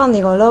Pizarro and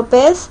Diego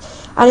López,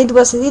 and it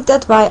was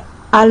edited by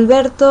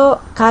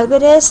Alberto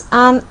Calveres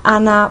and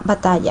Ana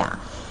Batalla.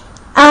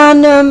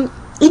 And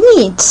in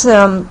it,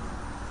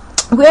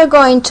 we are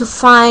going to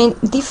find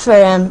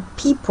different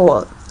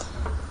people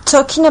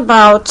talking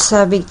about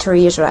Víctor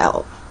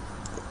Israel.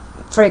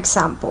 For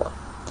example,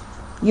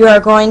 you are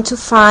going to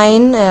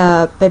find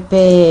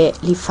Pepe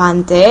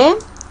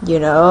Lifante, you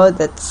know,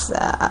 that's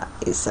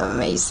is an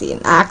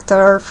amazing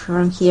actor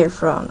from here,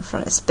 from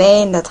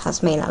Spain, that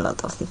has made a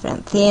lot of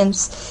different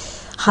things.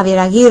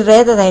 Javier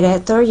Aguirre, the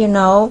director, you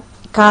know,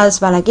 Carles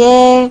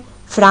Balaguer,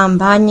 Fran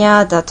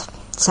Baña, that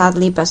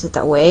sadly passed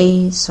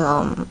away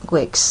some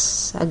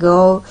weeks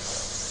ago.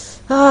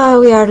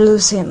 We are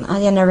losing a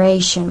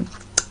generation.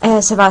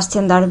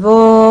 Sebastian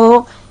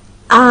Darboux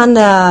and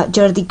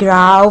Jordi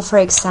Grau, for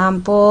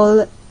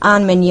example,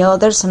 and many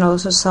others, and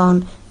also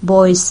some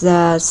voice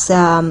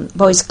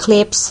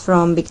clips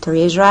from Víctor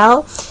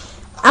Israel.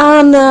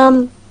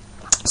 And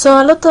so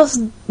a lot of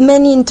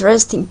many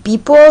interesting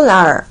people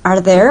are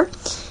there,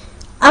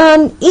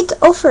 and it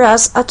offers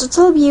us a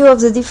total view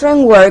of the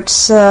different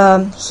works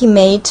he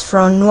made,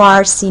 from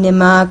noir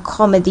cinema,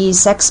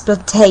 comedies,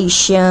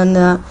 exploitation.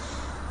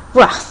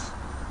 Wow,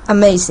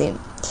 amazing.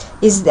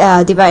 It's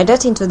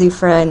divided into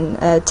different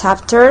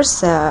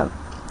chapters.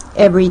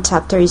 Every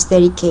chapter is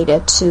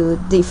dedicated to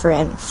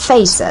different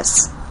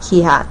phases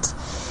he had.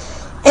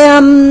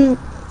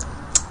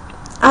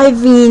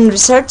 I've been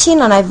researching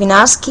and I've been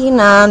asking,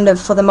 and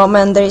for the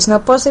moment there is no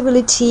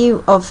possibility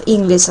of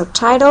English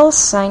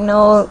subtitles. I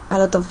know a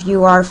lot of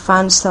you are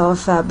fans of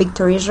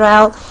Víctor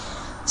Israel,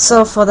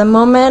 so for the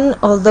moment,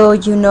 although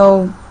you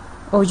know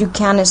or you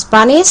can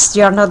Spanish,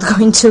 you are not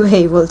going to be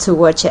able to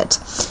watch it.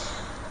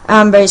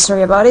 I'm very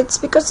sorry about it,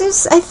 because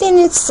I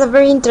think it's a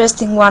very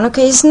interesting one.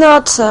 Okay, it's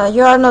not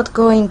you are not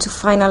going to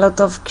find a lot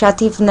of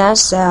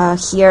creativeness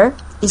here.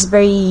 It's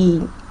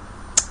very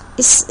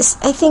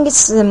I think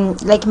it's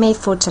like made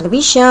for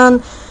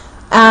television,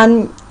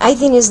 and I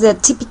think it's the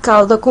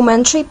typical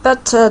documentary,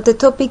 but the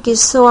topic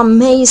is so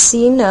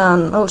amazing,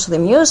 and also the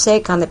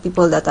music and the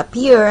people that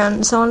appear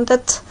and so on,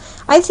 that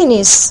I think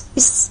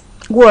it's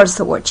worth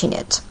watching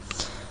it.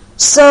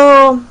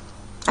 So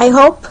I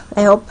hope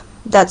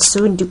that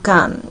soon you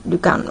can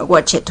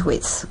watch it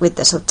with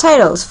the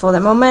subtitles. For the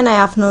moment, I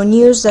have no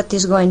news that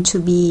is going to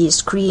be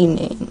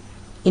screened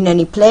in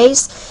any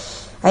place.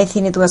 I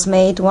think it was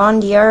made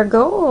 1 year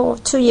ago or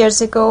 2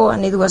 years ago,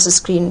 and it was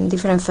screened in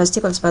different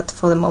festivals, but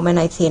for the moment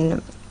I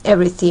think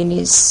everything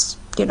is,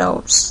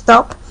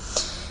 stop.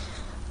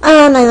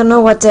 And I don't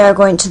know what they are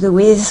going to do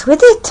with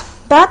it.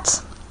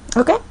 But,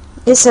 okay,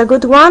 it's a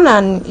good one,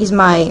 and is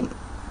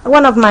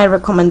one of my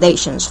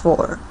recommendations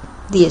for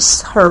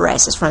this Horror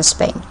Rises from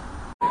Spain.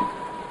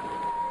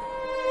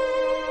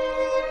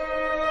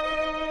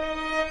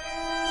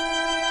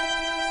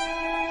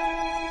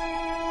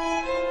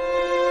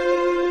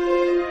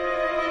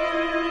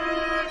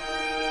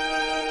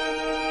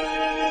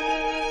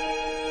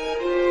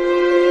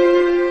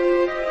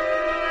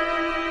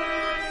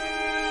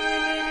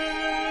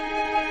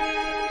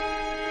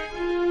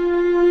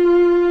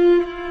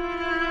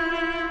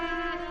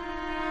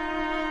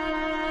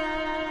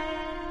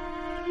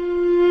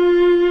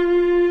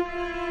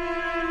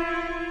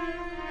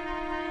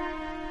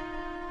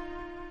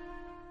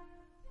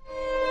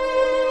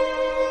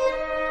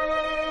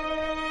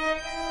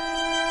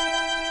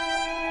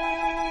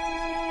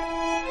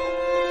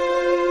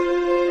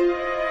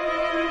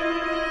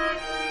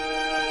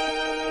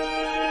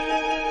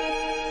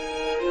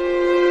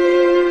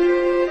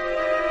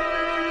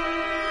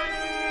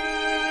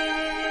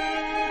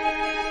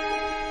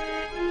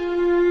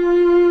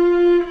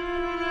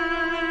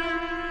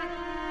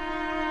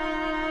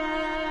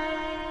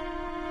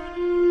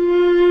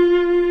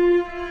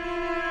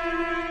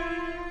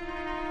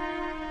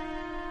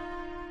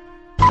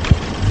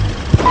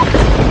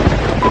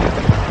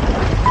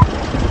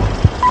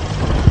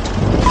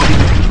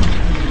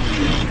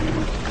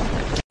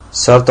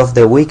 Sort of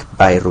the Week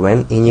by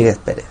Rubén Íñiguez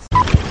Pérez.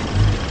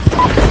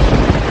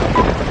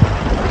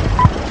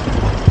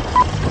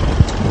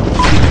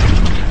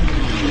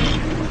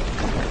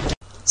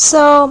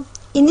 So,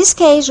 in this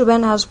case,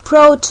 Rubén has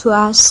brought to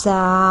us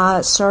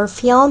a short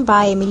film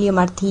by Emilio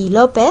Martí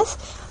López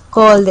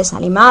called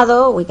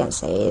Desanimado. We can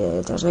say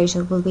the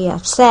translation will be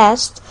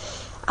Obsessed.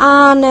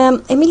 And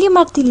Emilio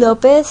Martí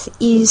López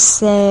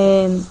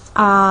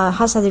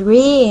has a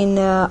degree in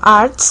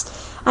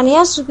arts, and he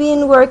has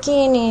been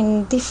working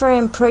in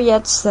different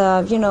projects,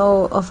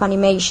 of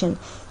animation,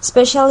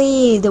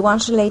 especially the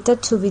ones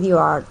related to video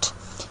art.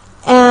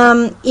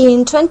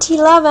 In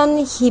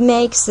 2011, he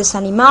makes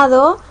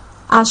Desanimado,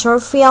 a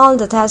short film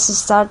that has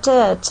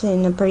started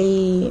in a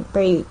very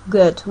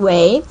good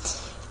way,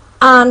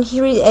 and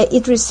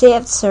it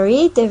received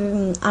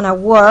an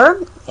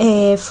award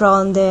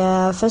from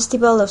the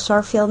Festival of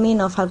Short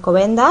Filming of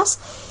Alcobendas,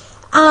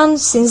 and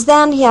since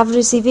then he has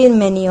received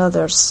many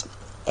others,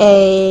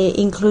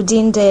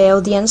 including the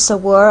Audience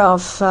Award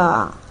of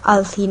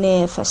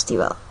Alcine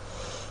Festival.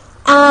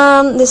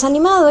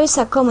 Desanimado is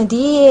a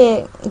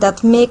comedy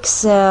that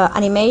mixes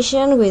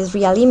animation with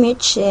real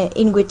image,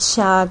 in which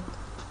a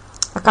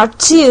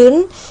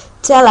cartoon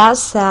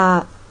tells us,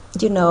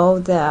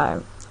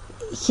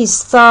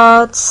 his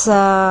thoughts,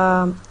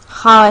 how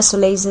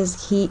isolated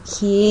he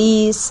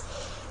is,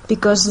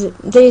 because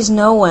there is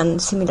no one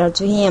similar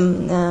to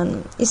him.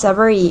 It's a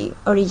very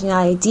original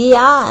idea,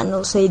 and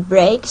also it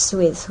breaks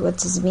with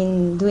what he's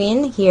been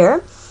doing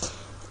here.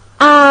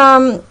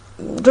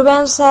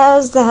 Rubén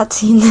says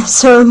that in the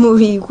short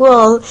movie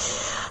world,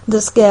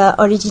 this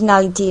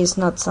originality is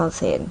not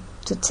something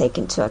to take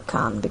into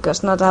account,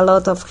 because not a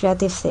lot of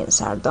creative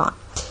things are done.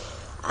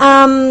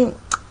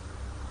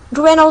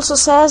 Rubén also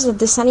says that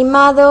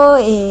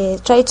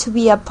Desanimado tried to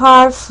be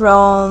apart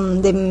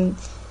from the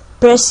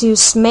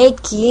precious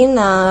making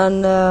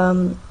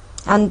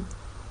and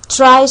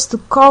tries to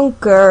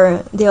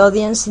conquer the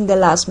audience in the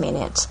last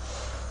minute.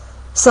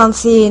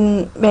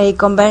 Something very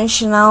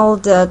conventional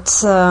that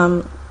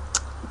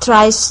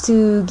tries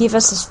to give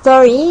us a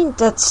story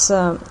that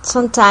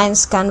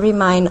sometimes can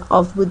remind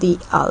of Woody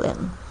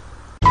Allen.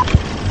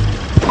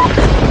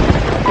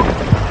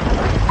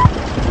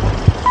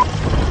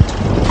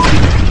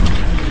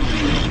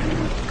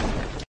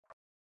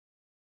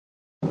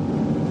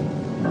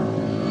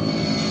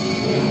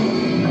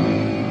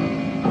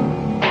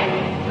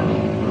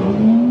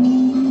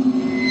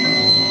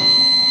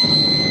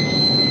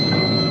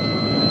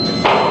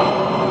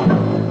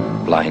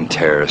 Blind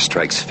terror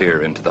strikes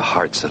fear into the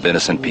hearts of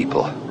innocent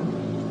people.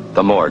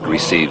 The morgue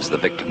receives the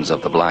victims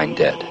of the blind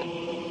dead.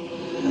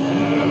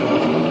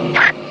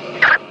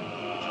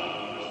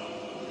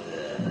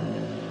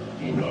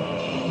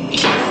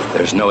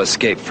 There's no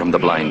escape from the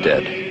blind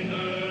dead.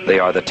 They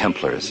are the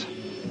Templars,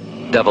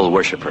 devil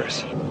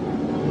worshippers.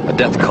 A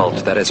death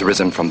cult that has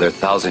risen from their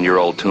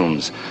 1,000-year-old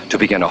tombs to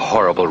begin a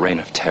horrible reign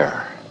of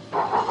terror.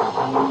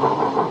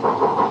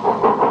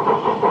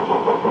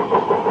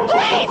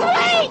 Please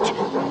wait!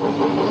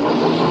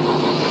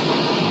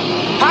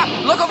 Ha!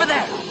 Look over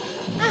there!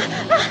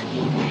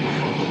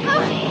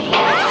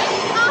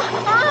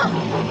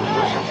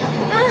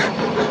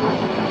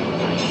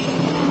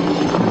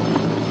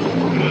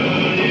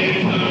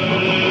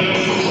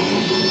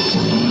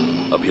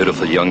 A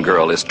beautiful young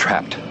girl is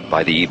trapped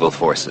by the evil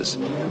forces.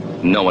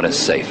 No one is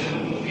safe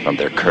from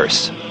their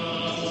curse.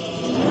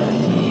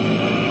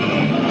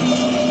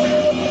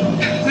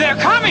 They're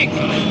coming!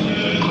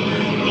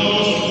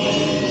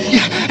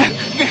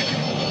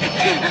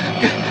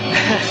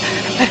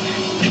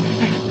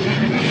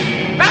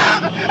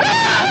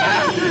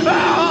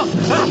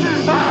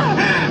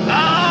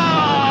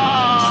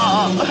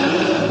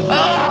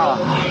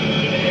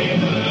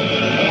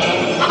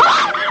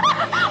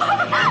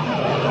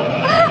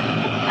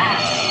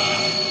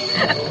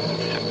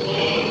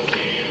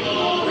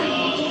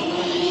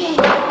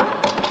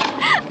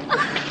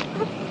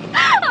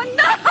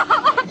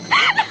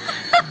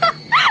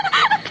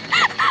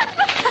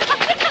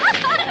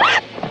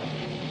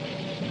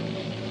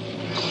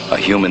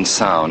 human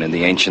sound in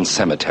the ancient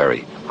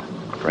cemetery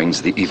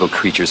brings the evil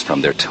creatures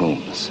from their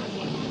tombs.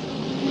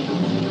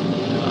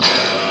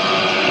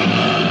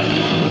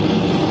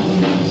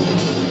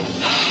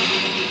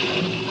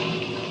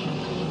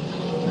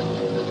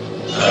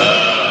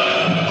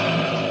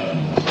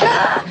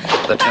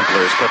 The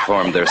Templars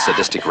perform their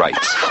sadistic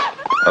rites.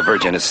 A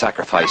virgin is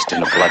sacrificed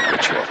in a blood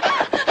ritual.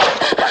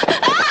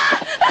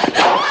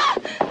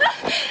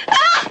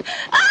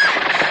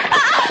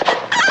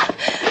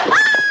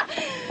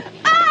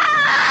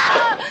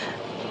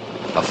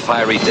 A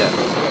fiery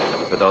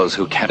death for those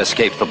who can't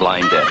escape the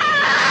blind dead.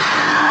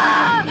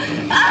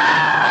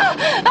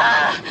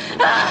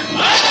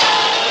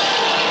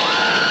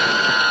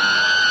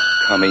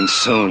 Coming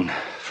soon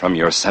from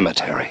your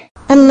cemetery.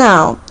 And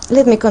now,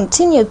 let me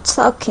continue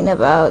talking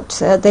about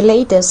the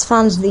latest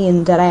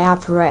fanzine that I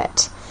have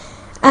read.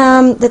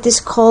 That is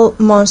called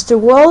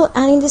Monsterworld,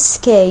 and in this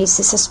case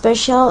it's a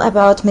special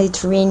about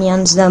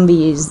Mediterranean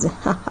zombies.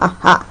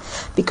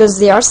 Because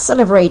they are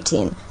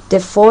celebrating the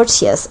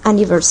 40th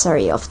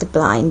anniversary of the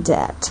Blind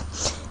Dead.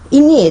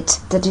 In it,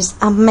 that is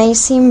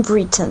amazing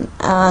written,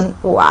 and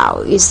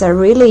wow, it's a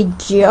really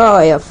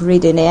joy of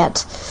reading it.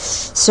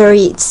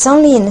 Sorry, it's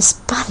only in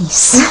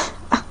Spanish.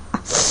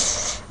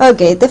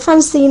 Okay, the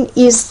fanzine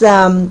is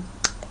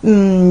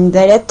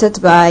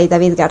directed by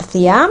David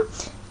Garcia,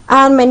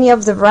 and many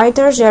of the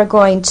writers you are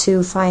going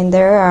to find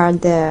there are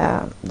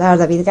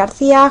David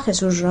Garcia,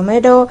 Jesus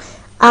Romero,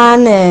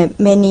 and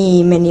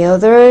many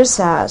others,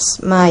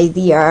 as my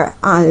dear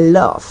and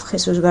love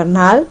Jesus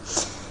Bernal.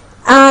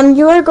 And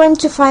you are going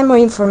to find more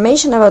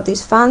information about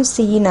this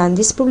fanzine and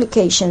these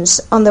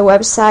publications on the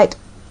website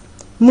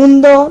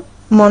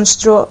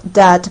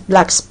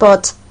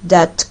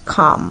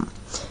mundomonstro.blogspot.com.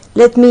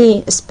 Let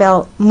me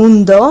spell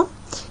Mundo,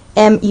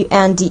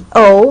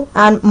 M-U-N-D-O,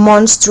 and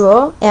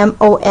Monstro,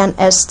 M-O-N-S-T-R-E-O.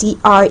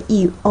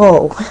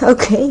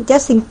 Okay,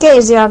 just in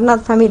case you are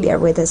not familiar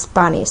with the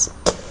Spanish.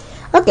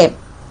 Okay,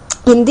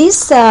 in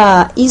this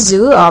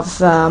issue of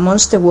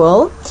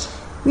Monsterworld,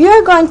 we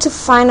are going to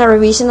find a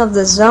revision of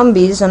the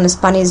zombies on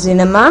Spanish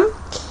cinema,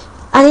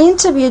 an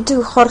interview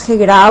to Jorge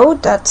Grau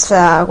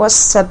that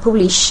was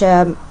published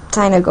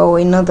time ago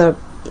in other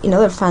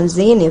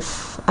fanzine,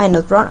 if I'm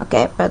not wrong,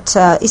 okay, but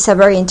it's a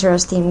very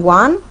interesting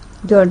one.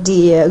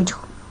 Jordi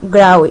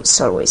Grau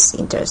is always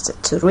interested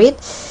to read.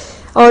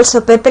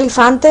 Also Pepe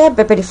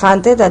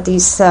Elefante, that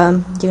is,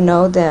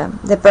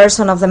 the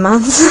person of the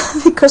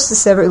month, because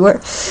it's everywhere,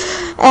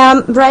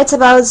 writes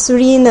about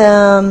serene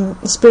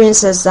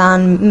experiences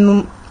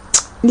and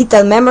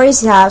little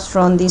memories he has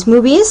from these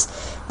movies.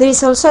 There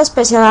is also a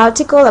special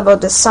article about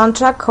the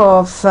soundtrack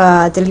of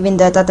The Living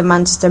Dead at the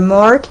Manchester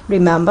Morgue.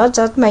 Remember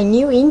that my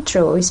new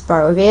intro is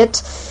part of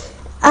it.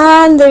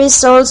 And there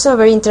is also a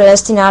very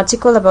interesting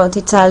article about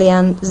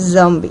Italian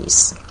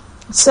zombies.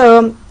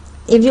 So,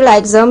 if you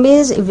like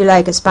zombies, if you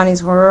like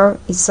Spanish horror,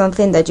 it's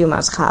something that you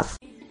must have.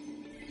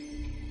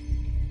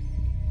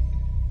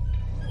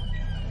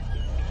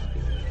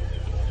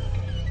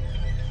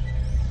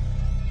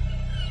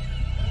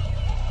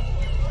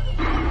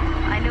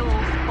 I know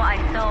what I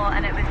saw,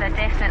 and it was a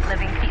definite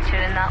living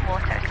creature in that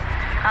water.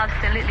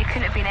 Absolutely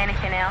couldn't have been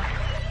anything else.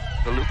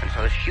 We looked and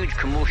saw this huge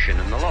commotion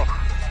in the loch.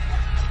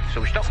 So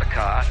we stopped the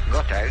car,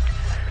 got out,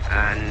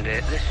 and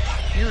this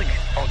huge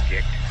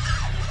object,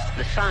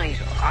 the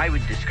size I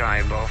would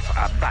describe of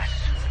a bus,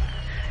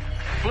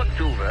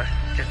 flipped over,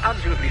 just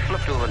absolutely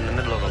flipped over in the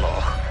middle of the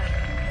loch.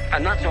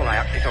 And that's all I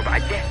actually saw, but I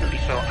definitely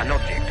saw an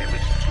object. It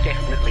was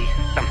definitely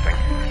something.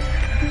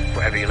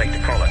 Whatever you like to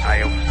call it,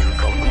 I obviously would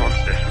call it a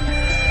monster.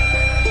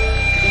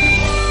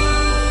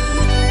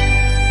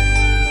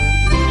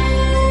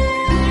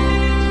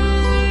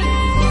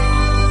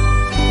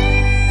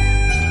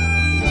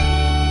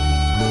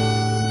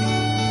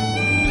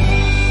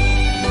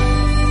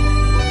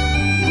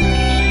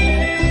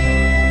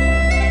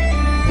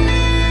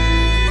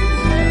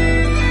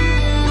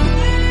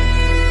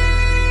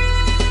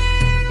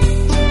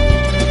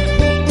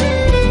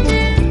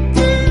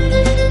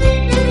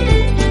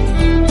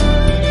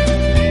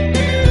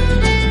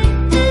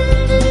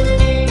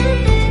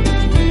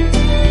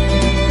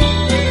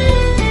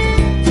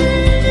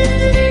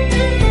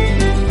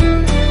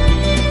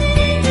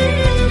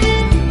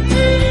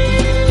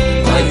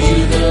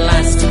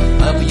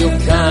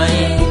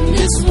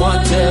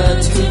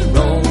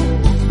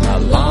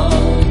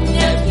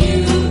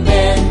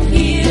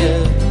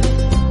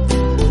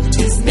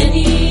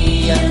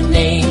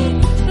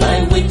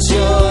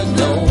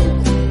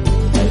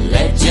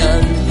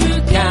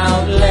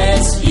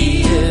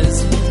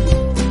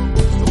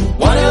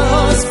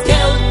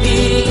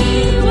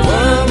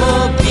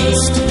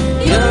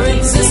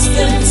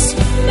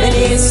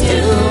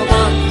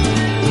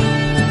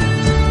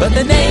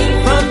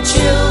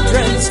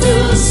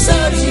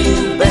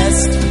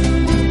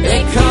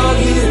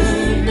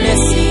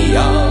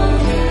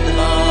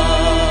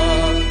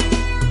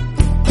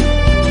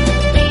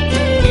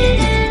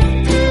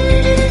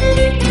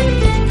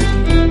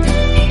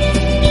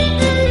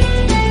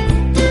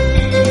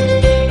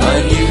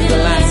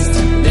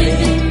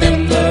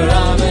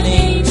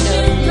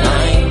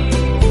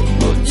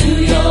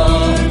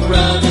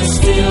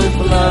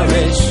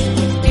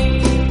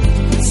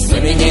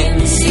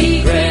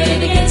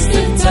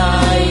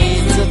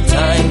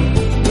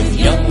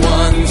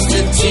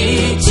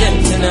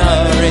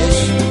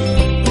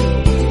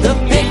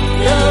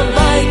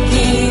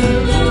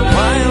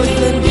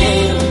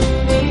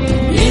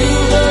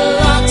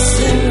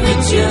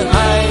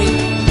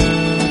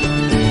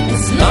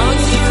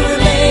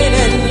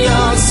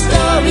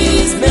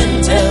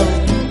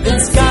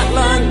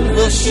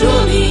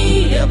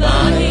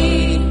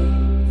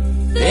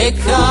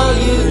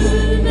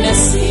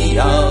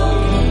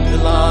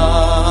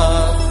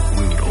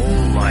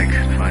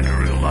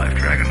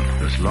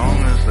 as long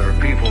as there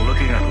are people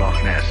looking at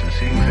Loch Ness and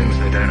seeing things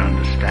they don't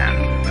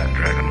understand, that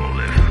dragon will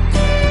live.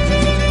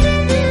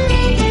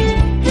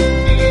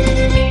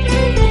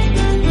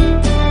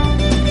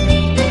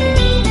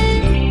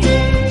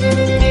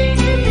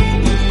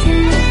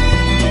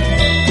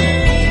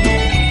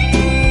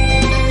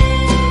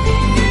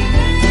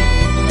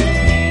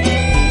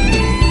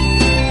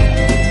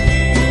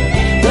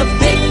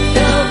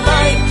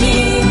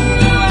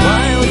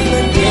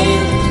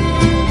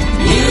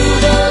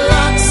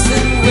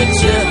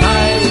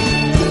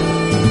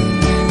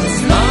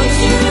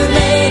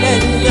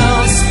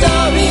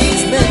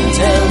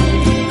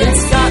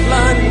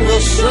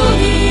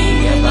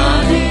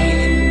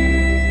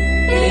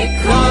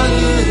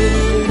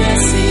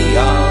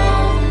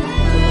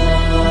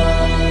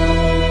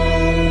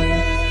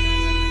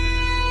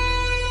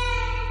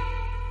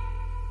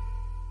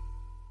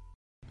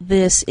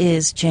 This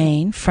is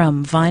Jane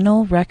from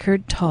Vinyl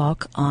Record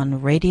Talk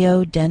on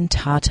Radio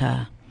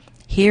Dentata.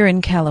 Here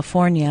in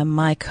California,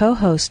 my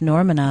co-host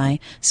Norm and I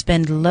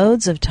spend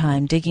loads of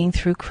time digging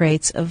through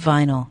crates of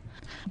vinyl.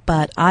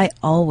 But I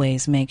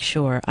always make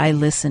sure I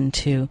listen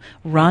to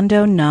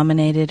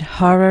Rondo-nominated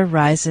Horror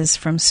Rises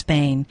from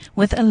Spain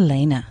with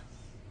Elena.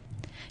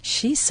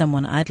 She's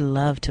someone I'd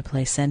love to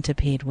play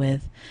centipede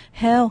with.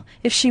 Hell,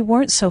 if she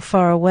weren't so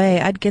far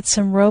away, I'd get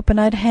some rope and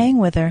I'd hang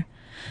with her.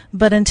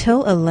 But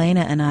until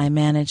Elena and I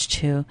manage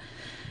to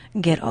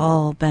get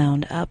all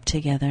bound up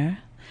together,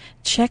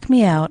 check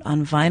me out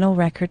on Vinyl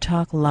Record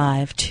Talk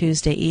Live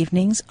Tuesday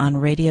evenings on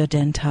Radio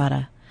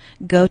Dentata.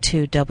 Go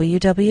to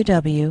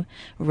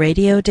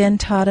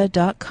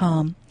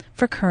www.radiodentata.com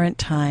for current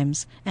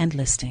times and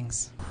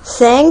listings.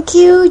 Thank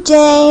you,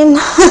 Jane.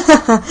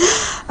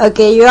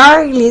 Okay, you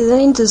are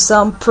listening to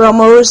some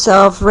promos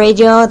of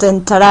Radio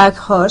Dentata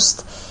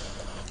host.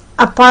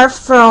 Apart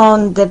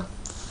from the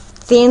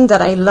thing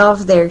that I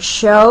love their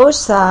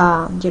shows,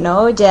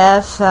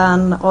 Jeff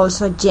and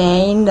also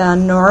Jane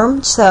and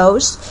Norm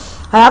shows,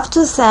 I have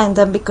to thank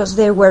them because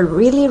they were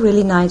really,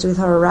 really nice with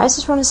Horror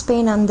Rises from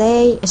Spain, and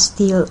they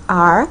still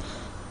are.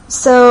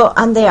 So,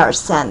 and they are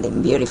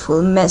sending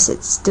beautiful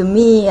messages to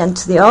me and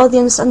to the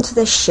audience and to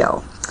the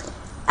show.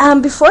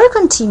 And before I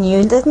continue,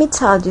 let me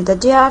tell you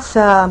that you have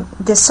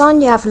the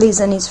song you have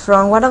listened is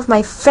from one of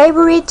my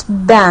favorite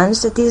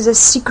bands, that is the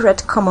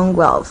Secret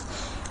Commonwealth.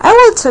 I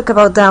will talk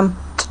about them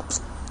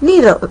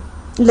little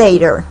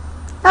later.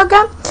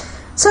 Okay?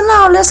 So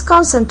now let's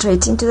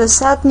concentrate into the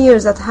sad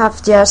news that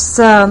have just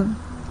happened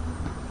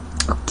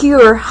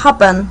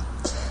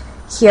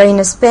here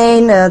in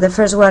Spain. The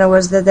first one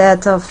was the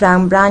death of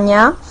Fran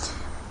Braña.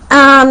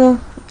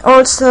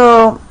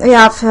 Also we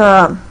have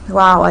a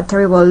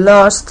terrible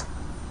loss.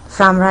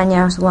 Fran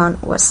Braña's one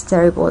was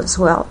terrible as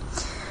well.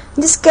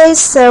 In this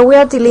case, we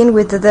are dealing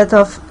with the death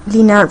of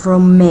Lina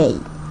Romay.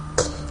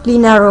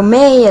 Lina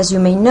Romay, as you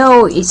may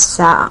know, is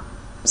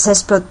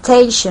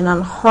exploitation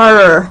and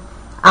horror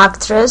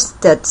actress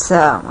that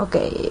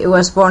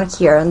was born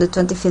here on the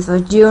 25th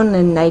of June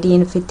in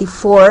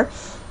 1954.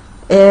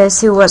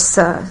 She was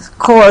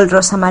called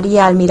Rosa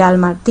Maria Almiral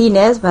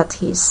Martinez, but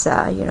his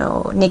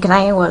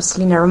nickname was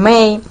Lina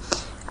Romay,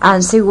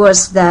 and she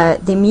was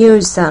the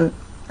muse and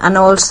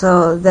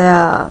also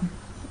the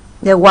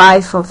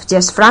wife of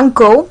Jess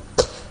Franco.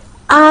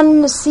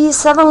 And she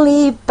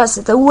suddenly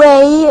passed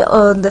away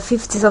on the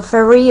 15th of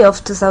February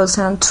of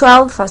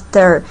 2012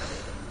 after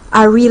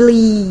a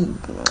really,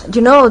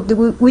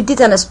 we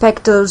didn't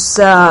expect those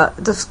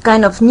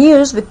kind of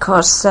news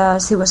because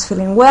she was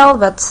feeling well,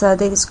 but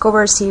they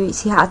discovered she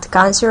had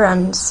cancer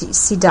and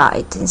she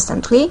died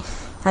instantly,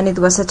 and it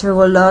was a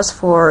terrible loss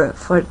for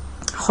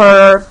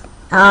horror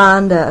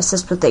and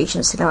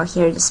exploitation cinema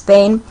here in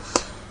Spain.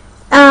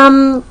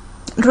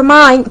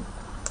 Romay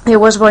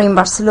was born in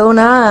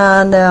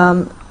Barcelona,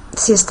 and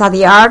she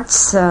studied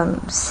arts.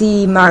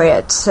 She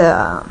married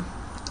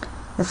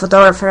the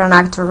photographer and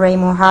actor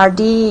Raymond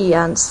Hardy,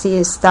 and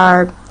she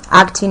started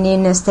acting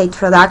in stage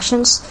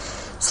productions.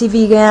 She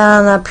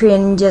began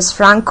appearing in Jess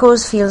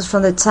Franco's films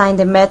from the time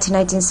they met in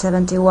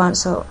 1971,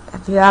 so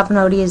if you have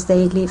noticed,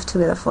 they lived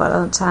together for a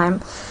long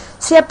time.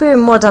 She appeared in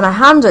more than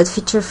 100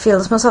 feature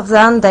films, most of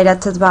them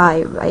directed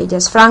by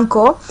Jess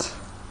Franco,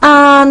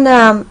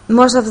 and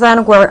most of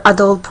them were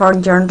adult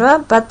porn genre,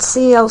 but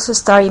she also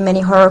starred in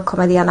many horror,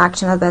 comedy and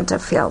action adventure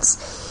films.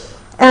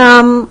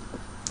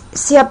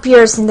 She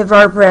appears in the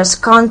Barbarous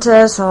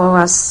Countess, or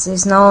as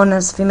is known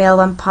as Female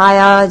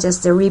Vampire,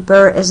 Just the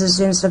Reaper,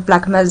 Assassins of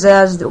Black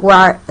Messers,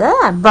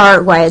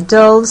 Barbed Wire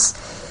Dolls.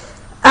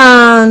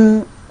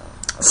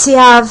 She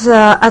have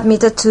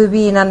admitted to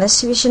being an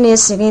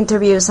exhibitionist in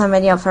interviews, and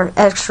many of her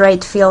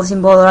X-rated films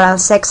involve oral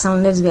sex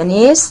and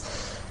lesbianism.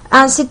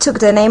 And she took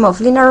the name of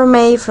Lina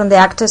Romay from the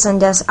actress and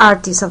jazz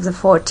artist of the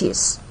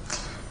 40s.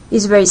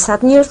 It's very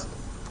sad news.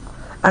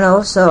 And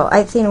also,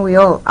 I think we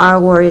all are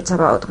worried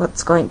about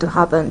what's going to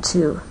happen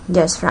to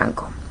Jess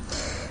Franco.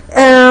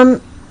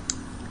 I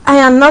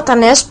am not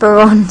an expert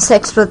on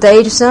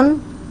sexploitation,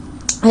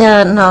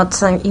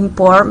 not in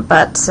porn,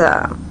 but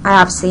I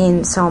have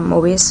seen some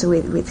movies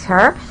with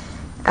her.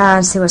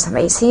 and she was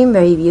amazing,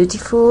 very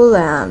beautiful,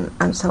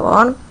 and so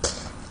on.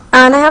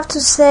 And I have to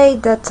say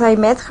that I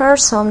met her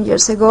some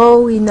years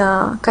ago in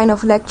a kind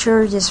of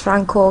lecture Jess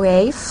Franco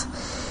gave.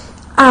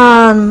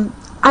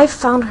 I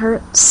found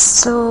her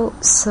so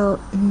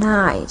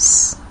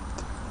nice.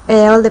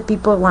 All the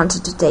people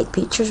wanted to take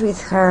pictures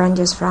with her and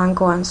Jess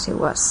Franco, and she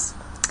was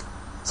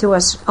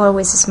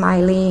always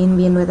smiling,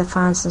 being with the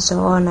fans and so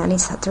on, and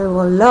it's a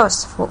terrible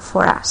loss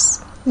for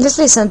us. Let's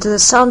listen to the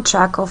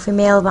soundtrack of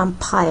Female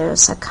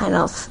Vampires, a kind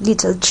of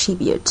little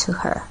tribute to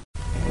her.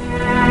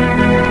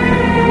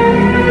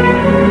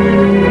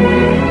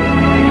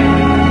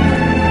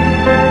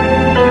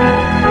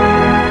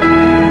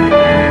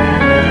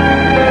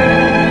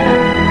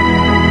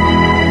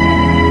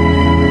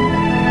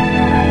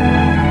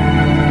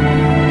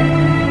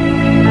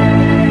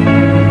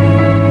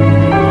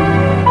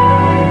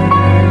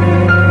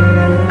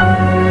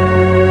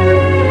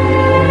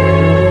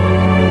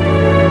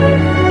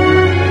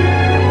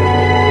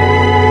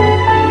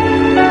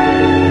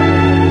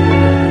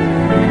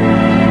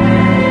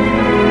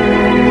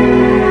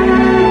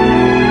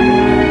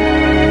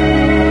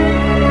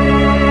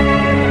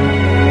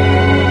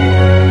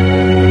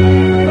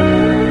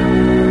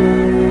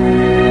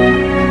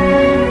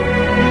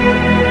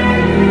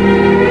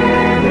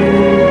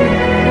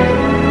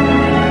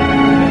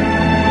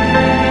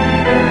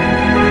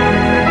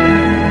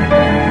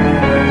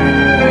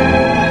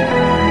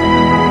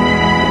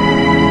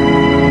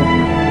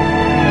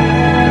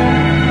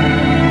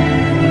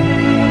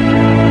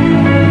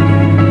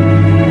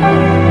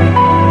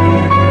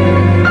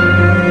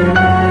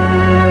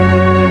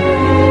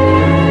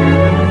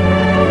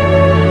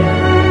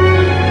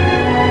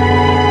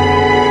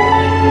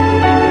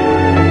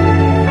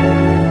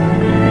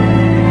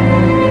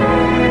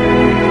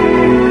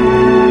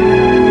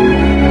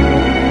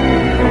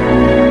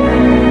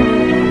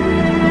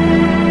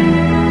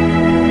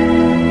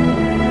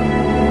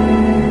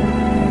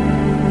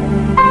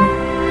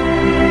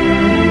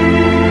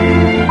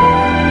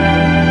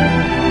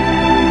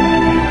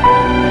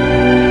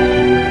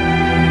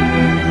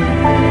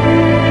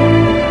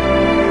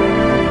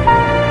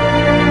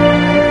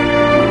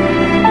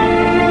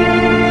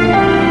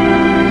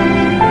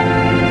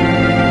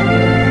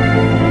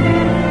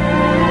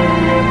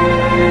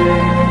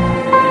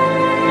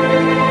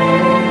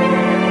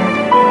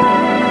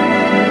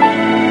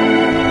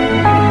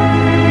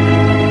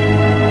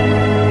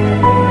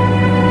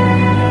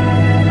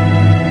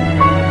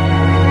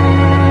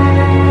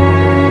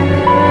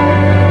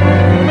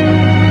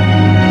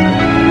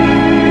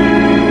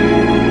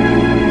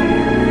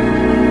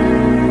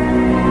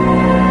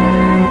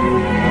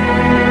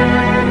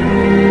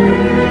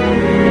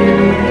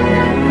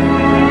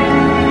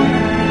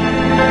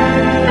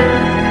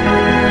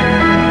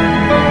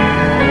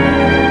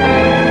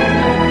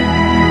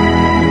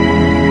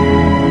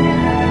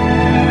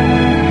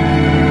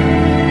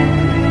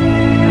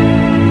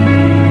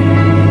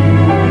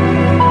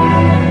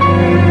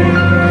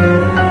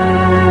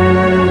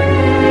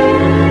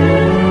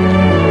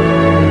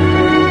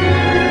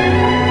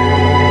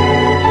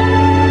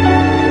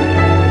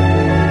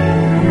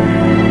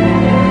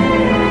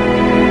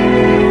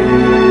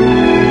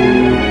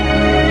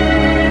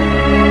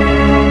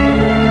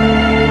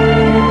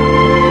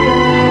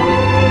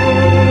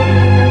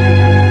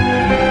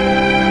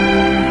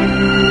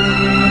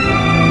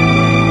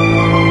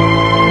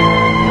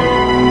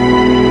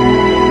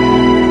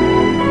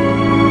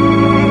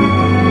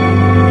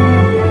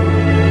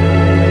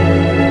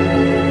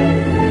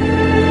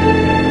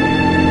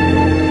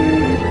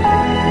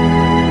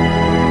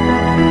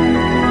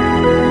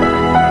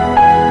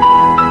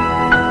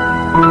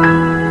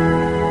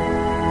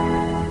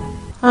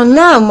 And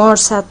now more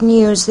sad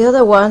news. The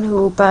other one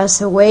who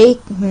passed away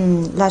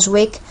last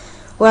week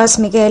was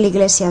Miguel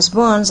Iglesias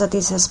Bones, that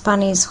is a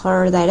Spanish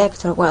horror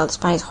director,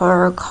 Spanish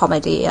horror,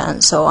 comedy,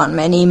 and so on,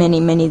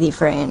 many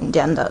different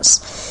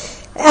genders.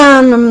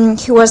 And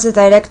he was the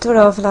director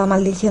of La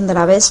Maldición de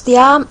la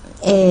Bestia.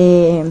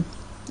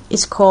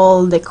 It's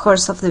called The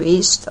Curse of the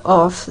Beast,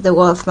 of the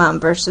Wolfman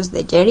versus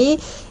the Yeti.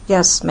 It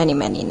has many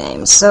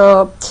names.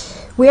 So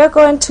we are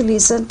going to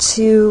listen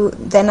to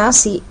the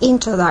Nazi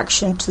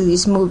introduction to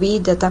this movie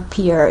that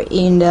appeared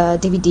in the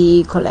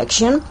DVD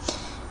collection.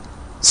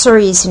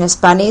 Sorry, it's in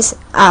Spanish,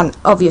 and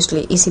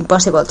obviously it's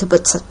impossible to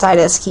put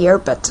subtitles here,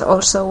 but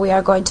also we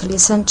are going to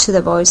listen to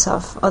the voice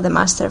of the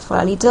master for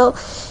a little.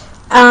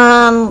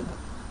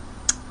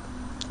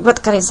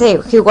 What can I say?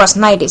 He was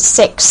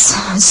 96,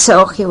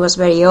 so he was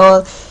very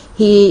old.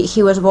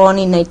 He was born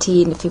in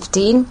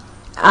 1915,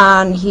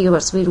 and he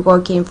was been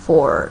working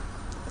for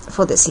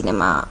the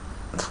cinema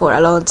for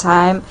a long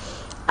time.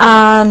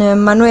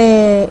 And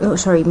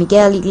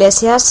Miguel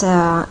Iglesias'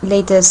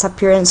 latest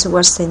appearance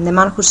was in The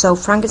Man Who Saw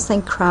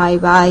Frankenstein Cry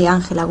by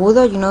Ángel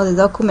Agudo, the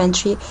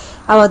documentary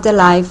about the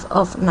life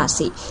of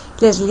Nazi.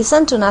 Let's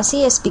listen to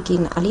Nazi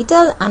speaking a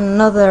little, and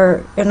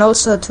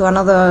also to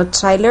another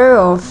trailer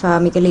of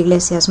Miguel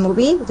Iglesias'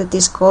 movie that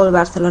is called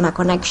Barcelona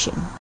Connection.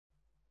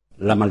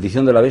 La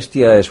Maldición de la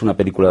Bestia es una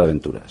película de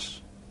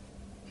aventuras.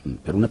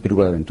 pero una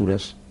película de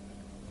aventuras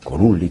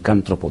con un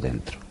licántropo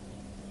dentro.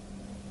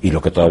 Y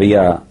lo que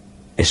todavía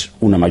es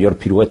una mayor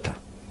pirueta,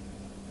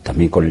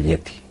 también con el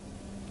Yeti,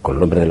 con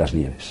el hombre de las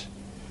nieves.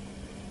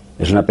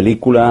 Es una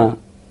película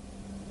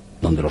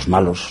donde los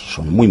malos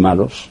son muy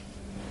malos.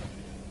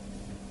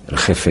 El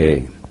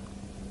jefe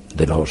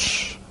de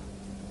los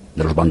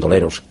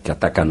bandoleros que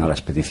atacan a la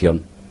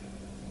expedición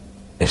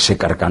es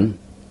Sekarkan,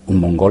 un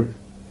mongol.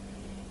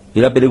 Y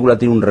la película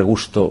tiene un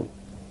regusto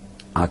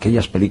a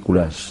aquellas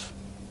películas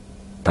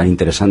tan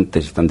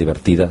interesantes y tan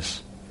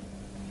divertidas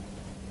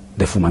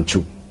de Fu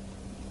Manchu,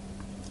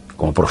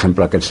 como por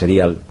ejemplo aquel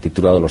serial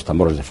titulado Los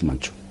tambores de Fu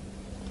Manchu.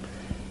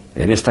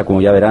 En esta,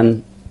 como ya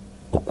verán,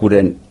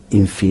 ocurren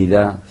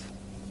infinidad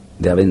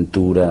de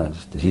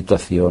aventuras, de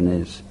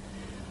situaciones.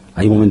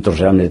 Hay momentos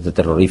realmente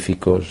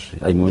terroríficos,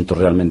 hay momentos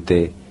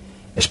realmente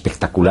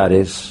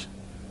espectaculares,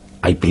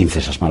 hay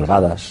princesas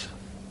malvadas,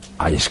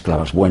 hay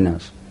esclavas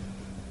buenas,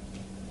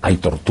 hay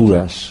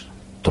torturas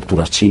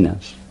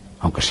chinas,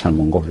 aunque sean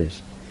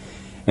mongoles.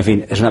 En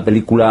fin, es una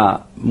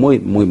película muy,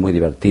 muy, muy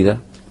divertida,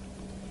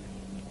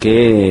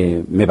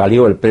 que me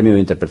valió el premio de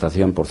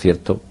interpretación, por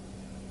cierto,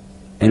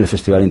 en el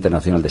Festival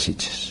Internacional de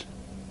Sitges.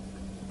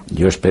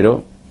 Yo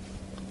espero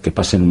que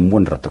pasen un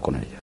buen rato con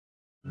ella.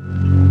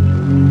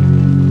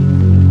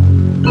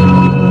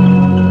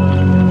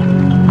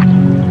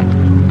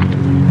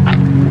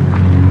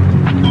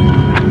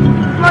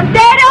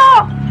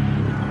 ¡Montero!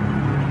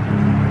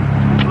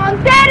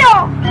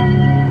 ¡Montero!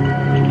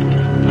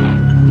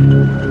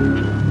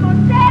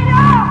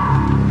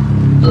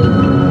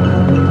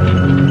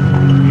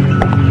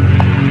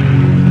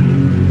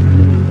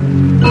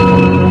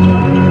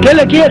 ¿Qué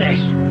le quieres?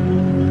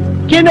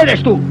 ¿Quién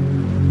eres tú?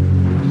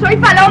 Soy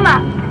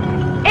Paloma.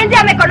 Él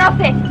ya me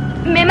conoce.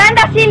 Me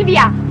manda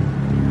Silvia.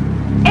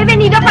 He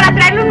venido para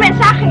traerle un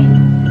mensaje.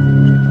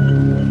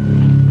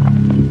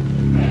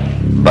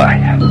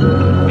 Vaya.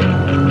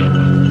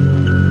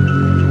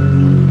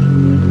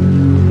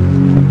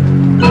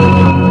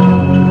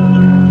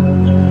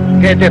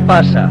 ¿Qué te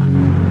pasa?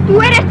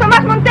 ¿Tú eres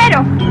Tomás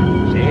Montero?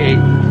 Sí.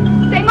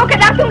 Tengo que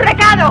darte un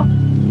recado.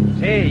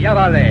 Sí, ya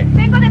vale.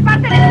 Vengo de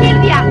parte de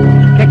Silvia.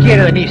 ¿Qué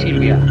quiere de mí,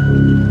 Silvia?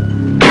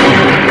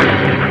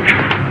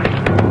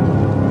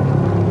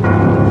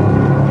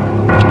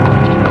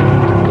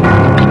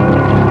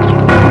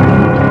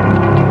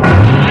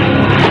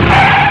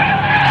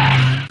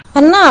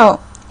 And now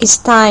it's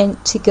time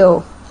to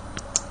go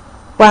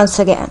once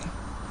again.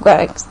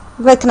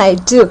 What can I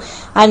do?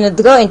 I'm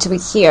not going to be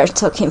here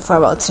talking for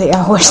about 3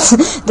 hours.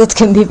 That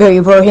can be very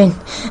boring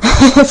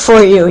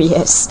for you,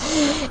 yes.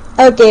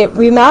 Okay,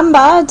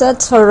 remember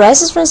that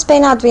Horizons from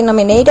Spain had been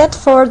nominated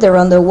for the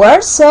Round the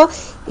World, so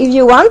if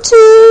you want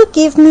to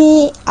give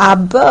me a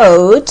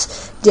vote,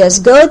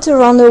 just go to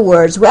Round the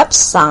World's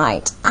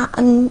website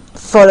and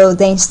follow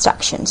the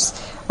instructions.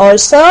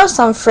 Also,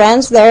 some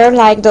friends there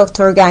like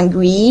Dr.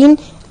 Gangrene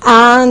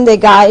and the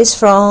guys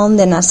from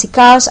the Nazi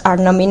Cars are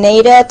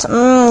nominated,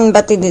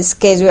 but in this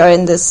case we are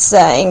in the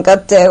same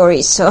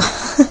category, so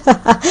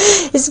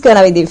it's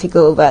gonna be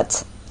difficult,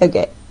 but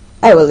okay,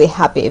 I will be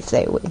happy if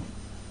they win.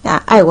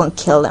 I won't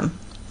kill them.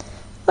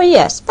 Or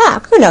yes,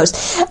 who knows.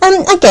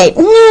 Okay,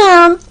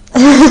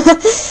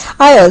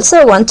 I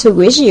also want to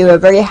wish you a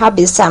very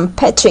happy St.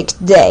 Patrick's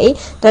Day,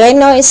 that I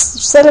know is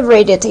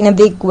celebrated in a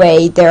big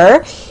way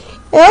there.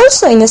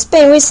 Also in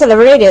Spain we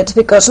celebrate it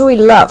because we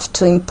love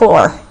to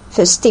import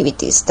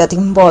festivities that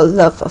involve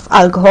love of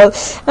alcohol.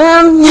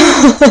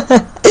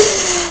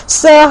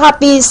 So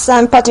happy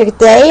St. Patrick's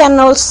Day, and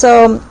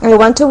also I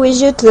want to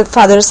wish you to the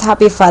fathers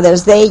happy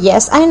Father's Day.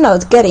 Yes, I'm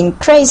not getting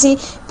crazy,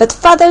 but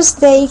Father's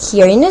Day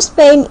here in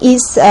Spain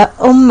is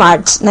on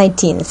March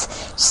 19th,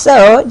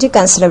 so you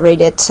can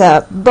celebrate it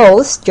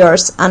both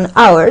yours and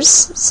ours,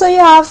 so you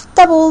have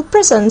double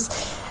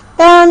presents.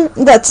 And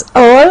that's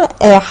all.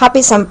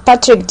 Happy St.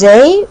 Patrick's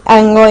Day.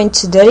 I'm going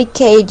to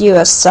dedicate you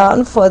a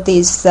song for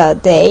this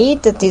day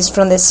that is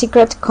from the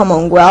Secret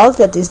Commonwealth.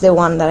 That is the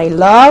one that I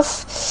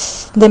love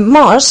the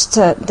most.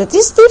 That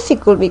is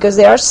difficult because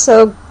they are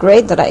so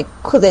great that I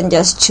couldn't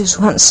just choose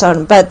one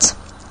song, but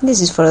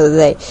this is for the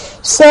day.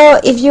 So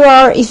if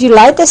you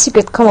like the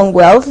Secret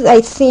Commonwealth,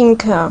 I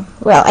think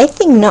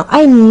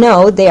I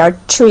know they are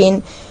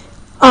touring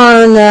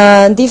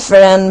on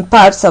different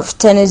parts of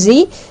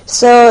Tennessee,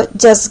 so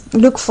just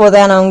look for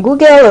them on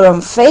Google or on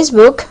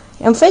Facebook.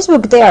 On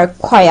Facebook they are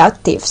quite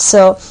active,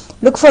 so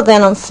look for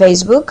them on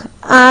Facebook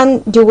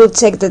and you will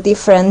check the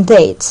different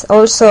dates.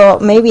 Also,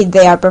 maybe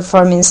they are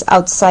performing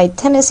outside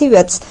Tennessee,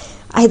 but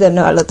I don't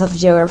know a lot of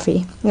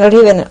geography, not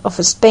even of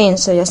Spain,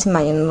 so just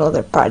imagine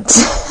another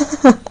parts.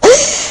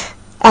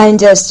 I'm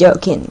just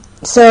joking.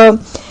 So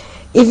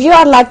if you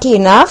are lucky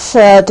enough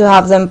to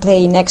have them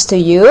play next to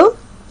you,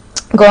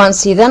 go and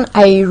see them.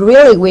 I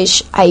really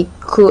wish I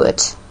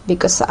could,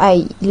 because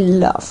I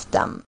love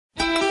them.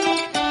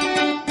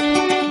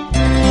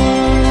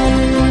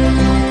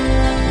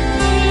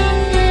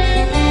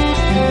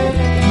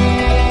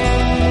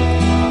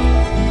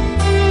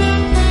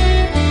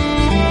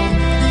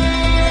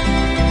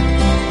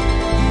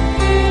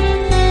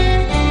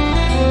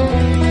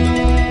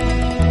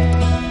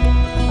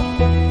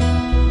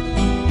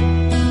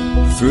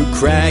 Through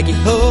craggy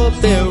hope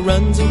there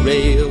runs a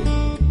rail,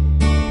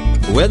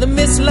 where the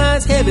mist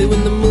lies heavy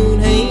when the moon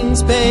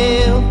hangs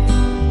pale.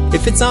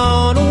 If it's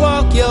on a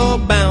walk you're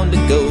bound to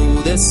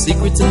go, there's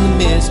secrets in the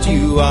mist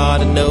you ought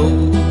to know.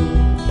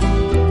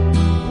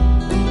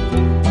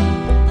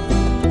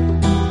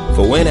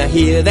 For when I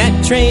hear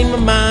that train my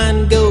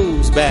mind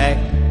goes back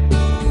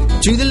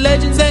to the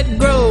legends that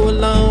grow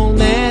along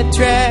that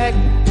track,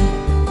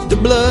 the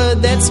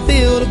blood that's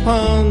spilled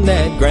upon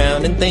that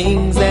ground and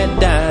things that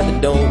die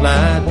that don't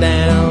lie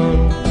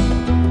down.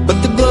 But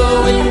the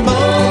glowing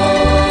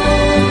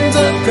bones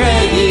of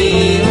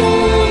craggy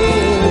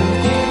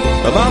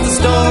home, of all the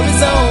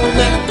stories on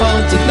that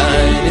haunted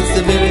line, it's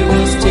the very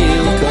worst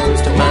tale that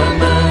comes to my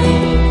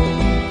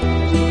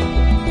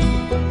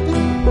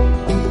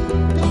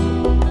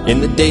mind. In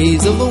the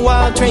days of the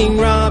wild train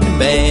robbing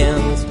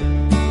bands,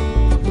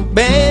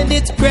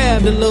 bandits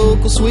grabbed a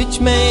local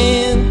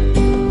switchman.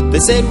 They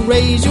said,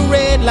 raise your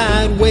red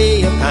light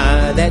way up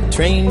high, that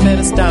train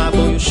better stop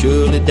or you'll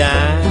surely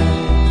die.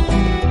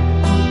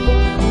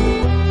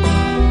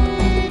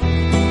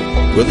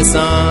 Well, this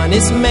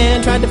honest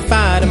man tried to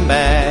fight him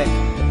back,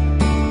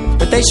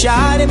 but they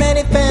shot him and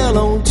he fell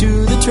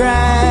onto the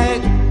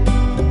track.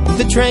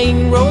 The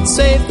train rode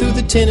safe through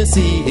the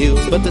Tennessee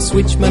hills, but the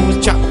switchman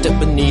was chopped up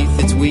beneath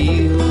its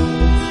wheels.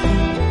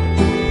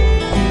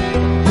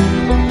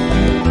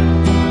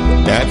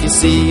 Now if you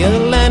see a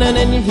lantern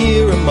and you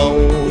hear a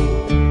moan,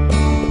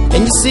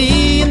 and you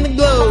see in the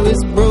glow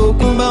his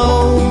broken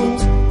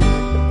bones,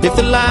 if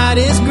the light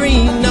is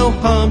green, no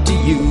harm to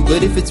you,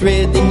 but if it's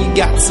red, then you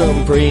got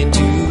some praying to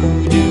do.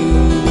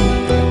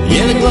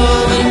 Yeah, the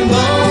glowing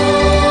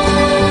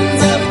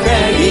bones of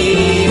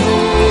craggy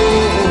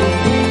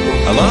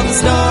home, of all the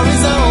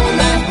stories on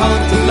that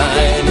haunted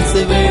line, it's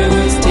the very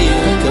worst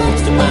tale that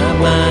comes to my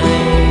mind.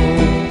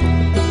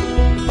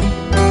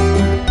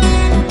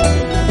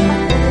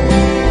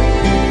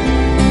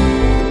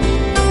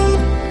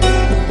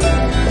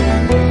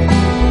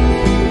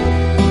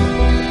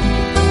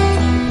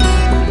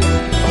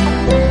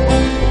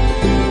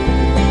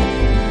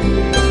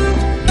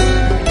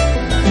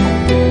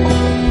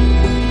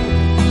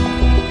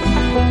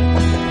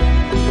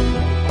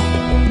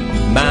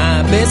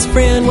 Best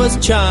friend was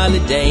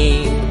Charlie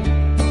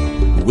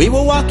Dane. We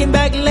were walking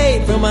back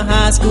late from a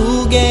high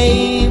school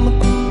game.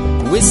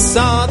 We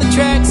saw the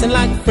tracks and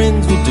like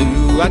friends will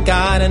do, I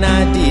got an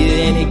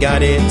idea and he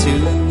got it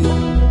too.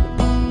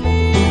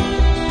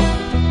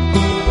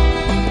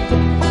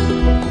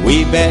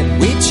 We bet,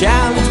 we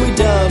challenged, we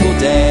double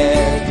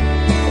dared.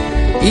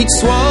 Each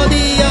swore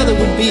the other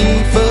would be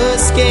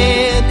first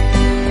scared.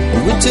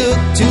 We took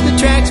to the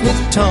tracks with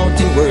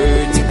taunting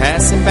words,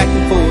 passing back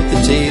and forth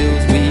the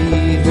tales we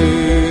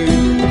heard.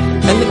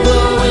 And the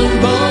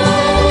glowing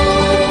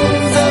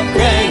bones of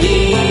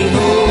craggy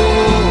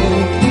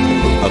home,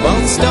 of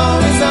all the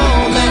stories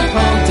on that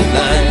haunted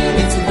line,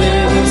 it's the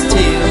very worst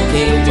tale that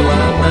came to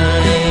our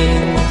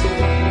mind.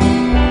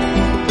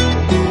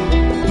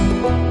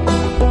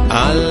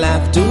 Our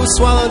laughter was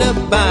swallowed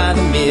up by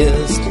the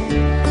mist,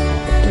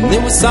 and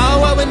then we saw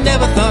what we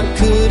never thought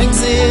could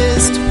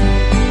exist.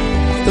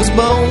 Those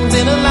bones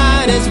in a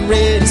light as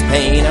red as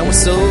pain, I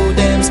was so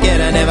damn scared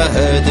I never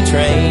heard the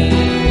train.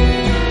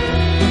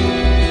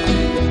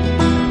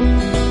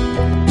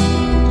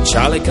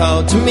 Charlie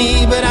called to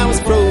me, but I was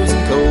frozen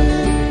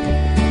cold.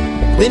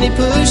 Then he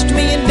pushed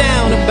me and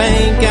down a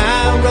bank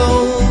I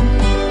rode.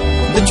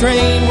 The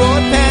train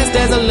roared past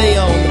as I lay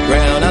on the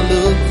ground. I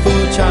looked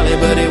for Charlie,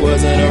 but he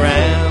wasn't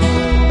around.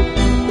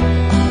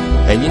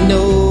 And you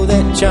know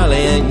that Charlie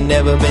ain't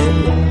never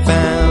been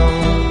found.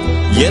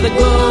 Yeah, the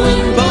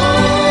glowing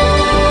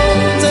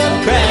bones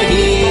of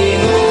craggy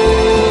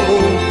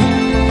home,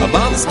 of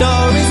all the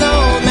stories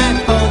on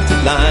that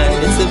haunted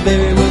line, it's the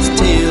very worst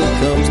tale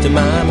that comes to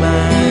my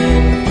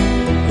mind.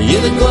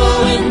 Yeah, the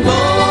glowing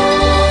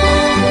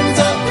bones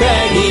of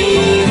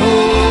craggy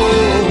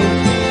home,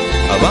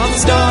 of all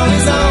the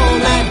stories on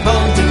that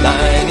haunted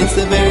line, it's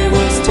the very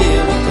worst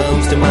tale that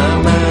comes to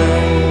my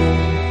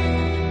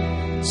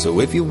mind. So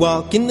if you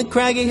walk in the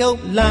craggy hope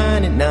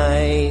line at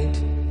night,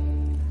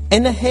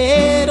 and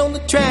ahead on the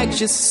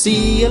tracks you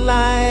see a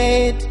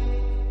light,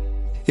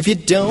 if you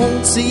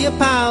don't see a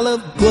pile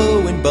of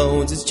glowing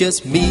bones, it's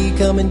just me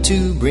coming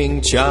to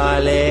bring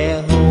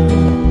Charlie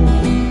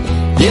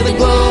home. Yeah, the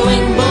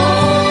glowing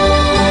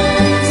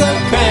bones of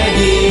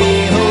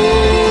craggy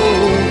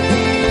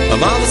home,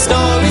 of all the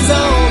stories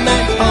on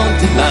that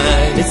haunted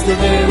line, it's the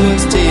very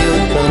worst tale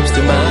that comes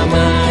to my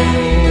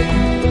mind.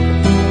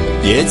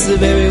 Yeah, it's the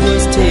very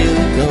worst tale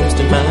that comes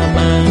to my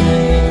mind.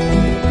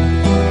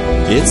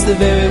 It's the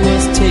very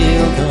worst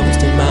tale comes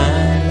to my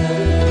mind.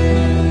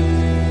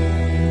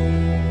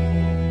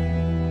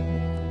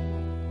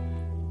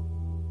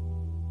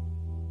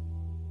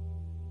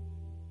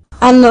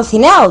 And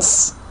nothing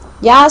else.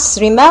 Just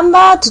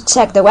remember to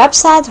check the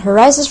website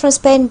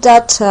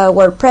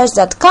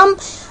horizonsfromspain.wordpress.com,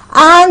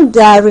 and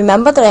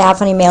remember that I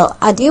have an email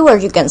at you where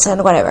you can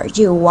send whatever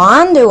you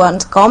want. You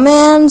want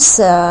comments,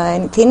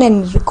 anything,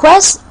 any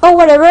requests or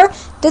whatever,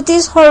 That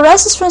is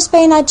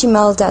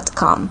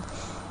horizonsfromspain@gmail.com.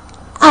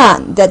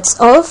 And that's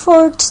all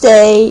for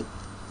today.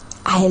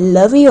 I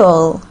love you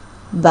all.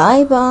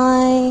 Bye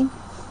bye.